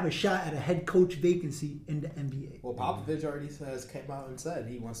projected to have a shot at a head coach vacancy in the NBA. well, Popovich already came out and said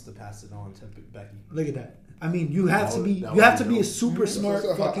he wants to pass it on to Becky. Look at that. I mean, you have to be a super smart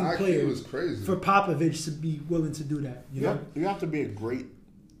Her fucking IQ player is crazy. for Popovich to be willing to do that. You know? You have to be a great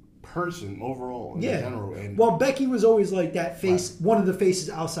person overall in general. And well, Becky was always like that face, one of the faces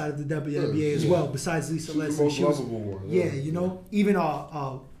outside of the WNBA as well, besides Lisa She's Leslie. the most She was, lovable one. you know, even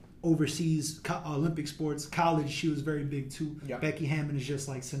overseas Olympic sports, college, she was very big too. Yeah. Becky Hammon is just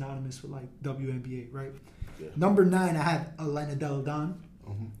like synonymous with like WNBA, right? Yeah. Number 9, I have Elena Della Don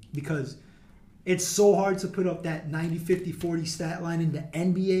because it's so hard to put up that 90, 50, 40 stat line in the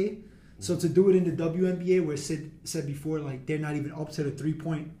NBA. So to do it in the WNBA, where Sid said before, like they're not even up to the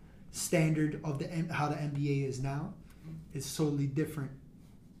 3-point standard of how the NBA is now, it's totally different.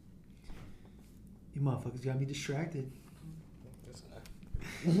 You motherfuckers got me distracted.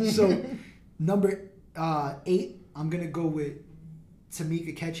 So, number 8, I'm going to go with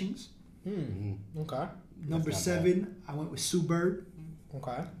Tamika Catchings. Okay. Number 7, I went with Sue Bird.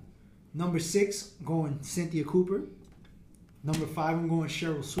 Okay. Number 6, I'm going Cynthia Cooper. Number 5, I'm going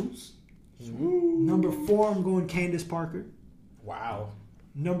Cheryl Swoops. Number 4, I'm going Candace Parker. Wow.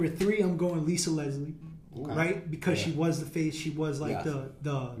 Number 3, I'm going Lisa Leslie. Okay. Right? Because she was the face. She was like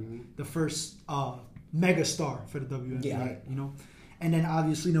the first mega star for the WNBA, you know? And then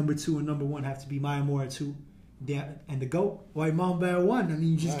obviously number 2 and number 1 have to be Maya Moore at 2. And the GOAT, White Mamba at 1. I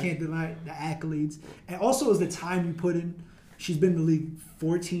mean, you just can't deny the accolades. And also is the time you put in. She's been in the league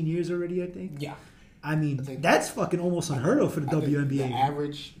 14 years already, I think. Yeah. I mean, that's fucking almost unheard of for the WNBA. The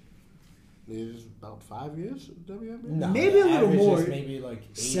average is about 5 years of WNBA? No, maybe a little more. Maybe like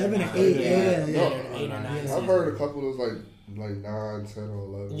 7 or 8. 8 or 9. I've heard a couple of like 9, 10, or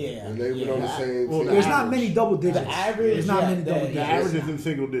 11. Yeah. And they've been on the same team. There's not many double digits. The average, There's not many double digits. The average is in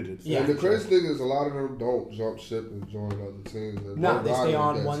single digits. Yeah. And the crazy thing is, a lot of them don't jump ship and join other teams. No, they stay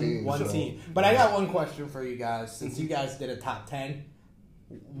on that one so- team. But I got one question for you guys. Since you guys did a top 10,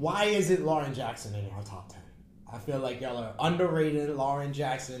 why isn't Lauren Jackson in our top 10? I feel like y'all are underrated Lauren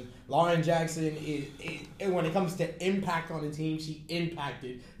Jackson. Lauren Jackson is when it comes to impact on the team, she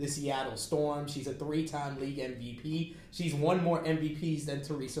impacted the Seattle Storm. She's a 3-time league MVP. She's won more MVPs than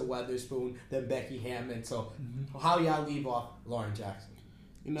Teresa Weatherspoon, than Becky Hammond. So how y'all leave off Lauren Jackson?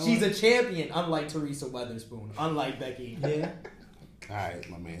 You know She's what? a champion, unlike Teresa Weatherspoon, unlike Becky. Yeah. All right,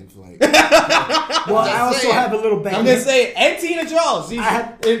 my man. It's like Well, I also have a little Becky. I'm just saying, and Tina Charles.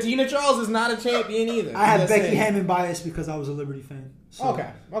 I Tina Charles is not a champion either. I had I'm just Becky saying. Hammond bias because I was a Liberty fan. So,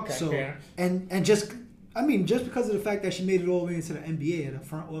 Okay, So fair. and just just because of the fact that she made it all the way into the NBA at a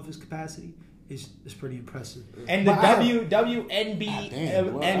front office capacity is pretty impressive. And the But I-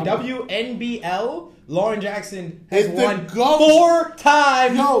 WNBL, Lauren Jackson has It's the won GOAT.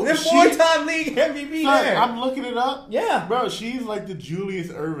 4-time Yo, league MVP son, there. I'm looking it up. Yeah. Bro, she's like the Julius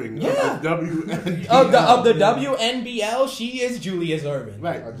Irving Yeah. of the WNBA. Of the WNBL, she is Julius Irvin.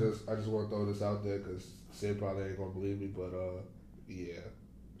 Right. I just want to throw this out there because Sid probably ain't gonna believe me, but yeah,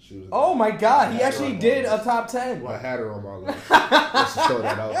 she was. Oh my God, he I had actually her on did my a list. top 10. I had her on my list. Just to throw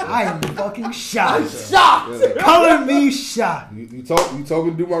that out there. I am fucking shocked. Shocked. Yeah. Color me shocked. You told me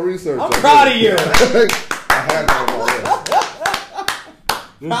to do my research. I'm I proud did. of you. I had her on my list.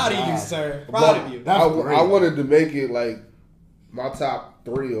 Proud of you, sir. Proud of you. That's great. I wanted to make it like my top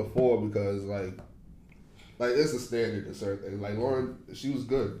 3 or 4 because like it's a standard to certain things. Like Lauren, she was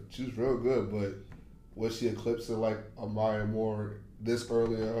good. She was real good, but was she eclipsing like Amaya Moore this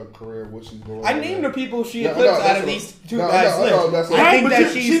early in her career? What she's going? I named the people she No, eclipsed no, out of that's these what- two no, guys' no, no, lists. that's what- I think But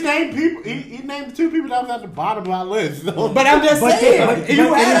that she she's. named people. He named 2 people that was at the bottom of our list. So. But I'm just But saying, but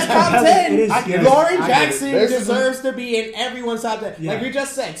you it had is a top compelling. 10. It is- I get it. Lauren I get it. Jackson Basically- deserves to be in everyone's top 10. Yeah. Like we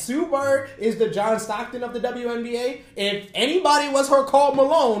just said, Sue Bird is the John Stockton of the WNBA. If anybody was her Karl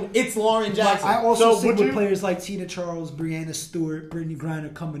Malone, it's Lauren Jackson. I also So see would with you- players like Tina Charles, Brianna Stewart, Brittany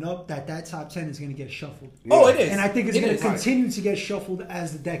Griner coming up that top 10 is going to get shuffled. Oh, it is. And I think it's It going is. to continue to get shuffled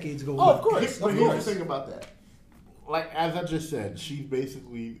as the decades go Oh, on. of course. But Of here's the course. thing about that. Like as I just said, she's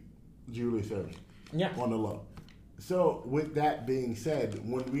basically Julius Irving. Yeah. On the low. So with that being said,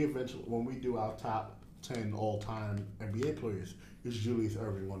 when we do our top 10 all-time NBA players, is Julius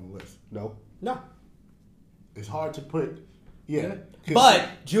Irving on the list? No. No. It's hard to put. Yeah. 'Cause- But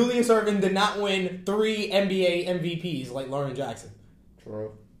Julius Irvin did not win 3 NBA MVPs like Lauren Jackson.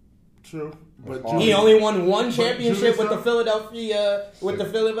 True. True. But He He only won 1 championship Julius with the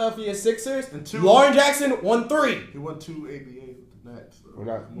Irving- Philadelphia Sixers. And 2 Lauren Jackson won 3. He won 2 ABAs with the Nets. So. We're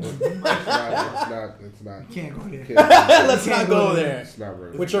not. It's not. You can't go there. Let's not can't go go there. It's not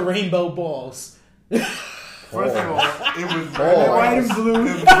real. With your rainbow balls. First of all, it was Oh. White and blue.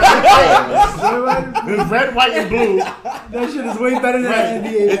 It was red, white, and blue. That shit is way better than Right.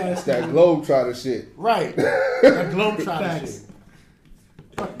 NBA It's basketball. that Globetrotter shit. Right. That Globetrotter Facts. shit.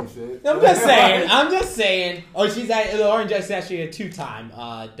 Fuck you, Sid. I'm just saying. Oh, Lauren Jackson actually a 2-time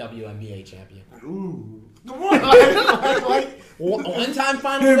WNBA champion. Ooh. Come on. Like, One-time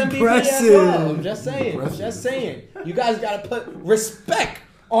Finals MVP as Impressive. well. I'm just saying. Impressive. Just saying. You guys got to put respect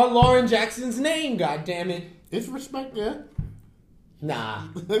on Lauren Jackson's name. God damn it. it's respect there. Nah.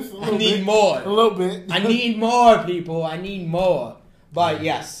 It's a I little need bit. more. A little bit. I need more, people. I need more. But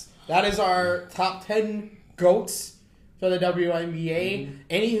yes, that is our top 10 GOATs for the WNBA.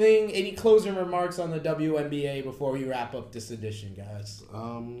 Any closing remarks on the WNBA before we wrap up this edition, guys?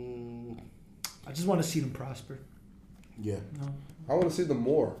 I just want to see them prosper. Yeah. I want to see them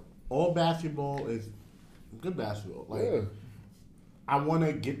more. All basketball is good basketball. Like, Yeah. I want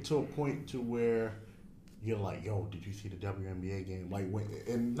to get to a point to where you're like, yo, did you see the WNBA game? Like,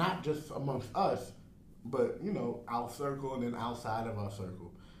 and not just amongst us, but our circle and then outside of our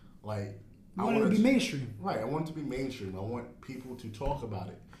circle. Like, I want it to be mainstream. Right, I want it to be mainstream. I want people to talk about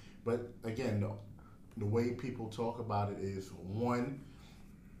it. But again, the way people talk about it is one.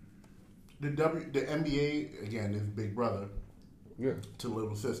 The NBA again is big brother Yeah. to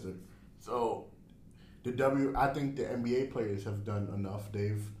little sister. So I think the NBA players have done enough.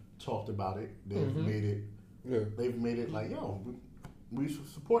 They've talked about it. They've made it. Yeah. They've made it like, yo, we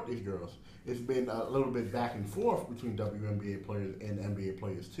support these girls. It's been a little bit back and forth between WNBA players and NBA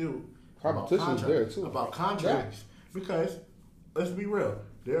players too. Competition's there, too. About contracts, because let's be real.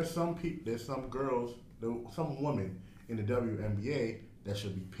 There's some girls, some women in the WNBA that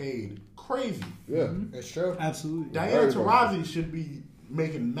should be paid crazy. Yeah. It's true. Absolutely. Diana Everybody. Taurasi should be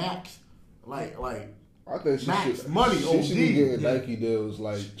making max, like I think she max should. money. She should be getting OD. Nike deals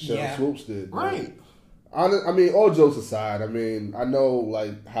like Sheryl Yeah. Swoops did. Right. I mean, all jokes aside, I mean, I know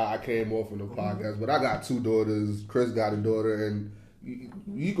like how I came off in the podcast, but I got 2 daughters. Chris got a daughter, and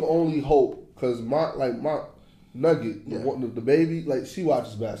you can only hope because my Nugget, the baby, like she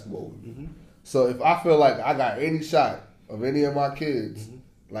watches basketball with me. So if I feel like I got any shot of any of my kids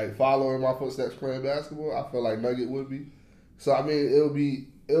like following my footsteps playing basketball, I feel like Nugget would be. So I mean, it'll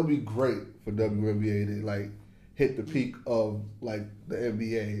be great for WNBA to like hit the peak of like the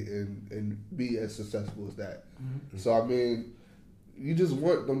NBA and be as successful as that. So I mean, you just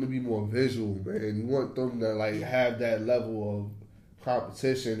want them to be more visual, man. You want them to like have that level of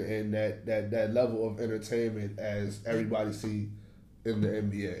competition and that level of entertainment as everybody see in the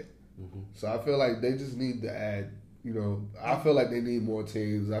NBA. So I feel like they just need to add, you know, I feel like they need more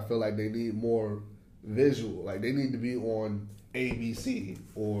teams. I feel like they need more visual. Like they need to be on ABC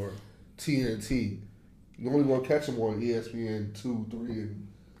or TNT. You only want to catch them on ESPN 2, 3, and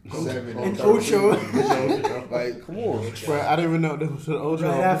 7 And Ocho. Like, come on. Bro, I didn't even know there was an Ocho.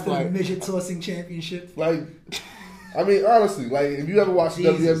 Right after like, the midget tossing championship. Like, I mean, honestly, like, if you ever watch the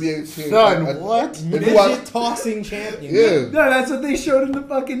WNBA team. Son, what? Midget tossing champion. Yeah. No, that's what they showed in the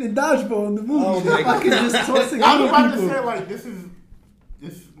fucking dodgeball in the movie. Oh They're my fucking God. just tossing I was other about to people. say, like,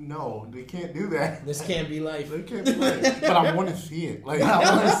 no, they can't do that. This can't be life. They can't do that. But I want to see it. Like,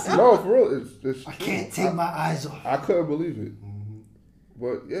 No, for real. It's I can't take my eyes off. I couldn't believe it.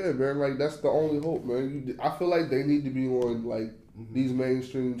 But yeah, man, like that's the only hope, man. I feel like they need to be on like these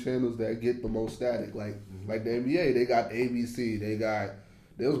mainstream channels that get the most static, like the NBA. They got ABC.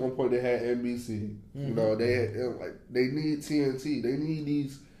 There was one point they had NBC. You know, they need TNT. They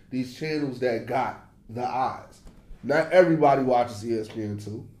need these channels that got the eyes. Not everybody watches ESPN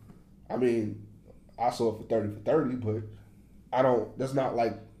 2. I mean, I saw it for 30 for 30, but I don't. That's not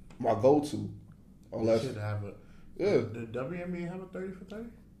like my go-to. Unless they should have it. Yeah. The WNBA have a 30 for 30?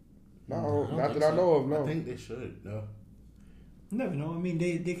 No, not that I know of. No, I think they should. No, You never know. I mean,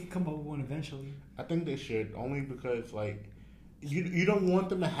 they could come up with one eventually. I think they should only because like you don't want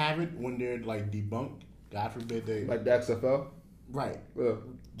them to have it when they're like debunked. God forbid they like the XFL. right. Yeah.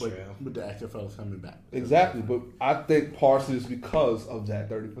 But the XFL is coming back. Exactly, but I think partially is because of that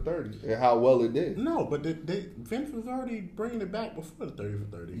 30 for 30 and how well it did. No, but Vince was already bringing it back before the 30 for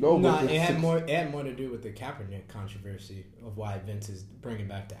 30. No, No, but it had more to do with the Kaepernick controversy of why Vince is bringing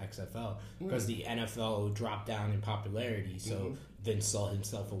back the XFL because the NFL dropped down in popularity, so Vince saw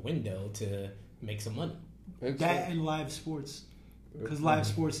himself a window to make some money. That and live sports. Because live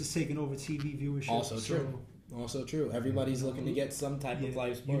sports is taking over TV viewership. Also true. Everybody's looking to get some type of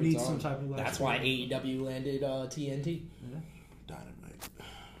live sports. You need on. some type of live That's sport. why AEW landed TNT. Dynamite.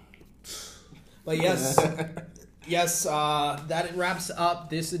 But yes, that wraps up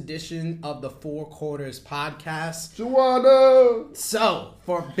this edition of the Four Quarters podcast. Jauwanna! So,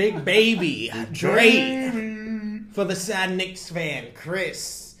 for Big Baby, Dre, for the Sad Knicks fan,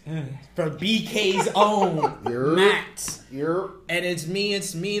 Chris, for BK's own, Matt, and it's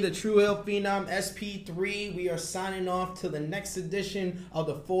me, the True Hill Phenom, SP3. We are signing off to the next edition of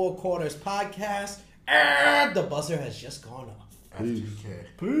the Four Quarters podcast. The buzzer has just gone off. FTK.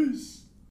 Peace.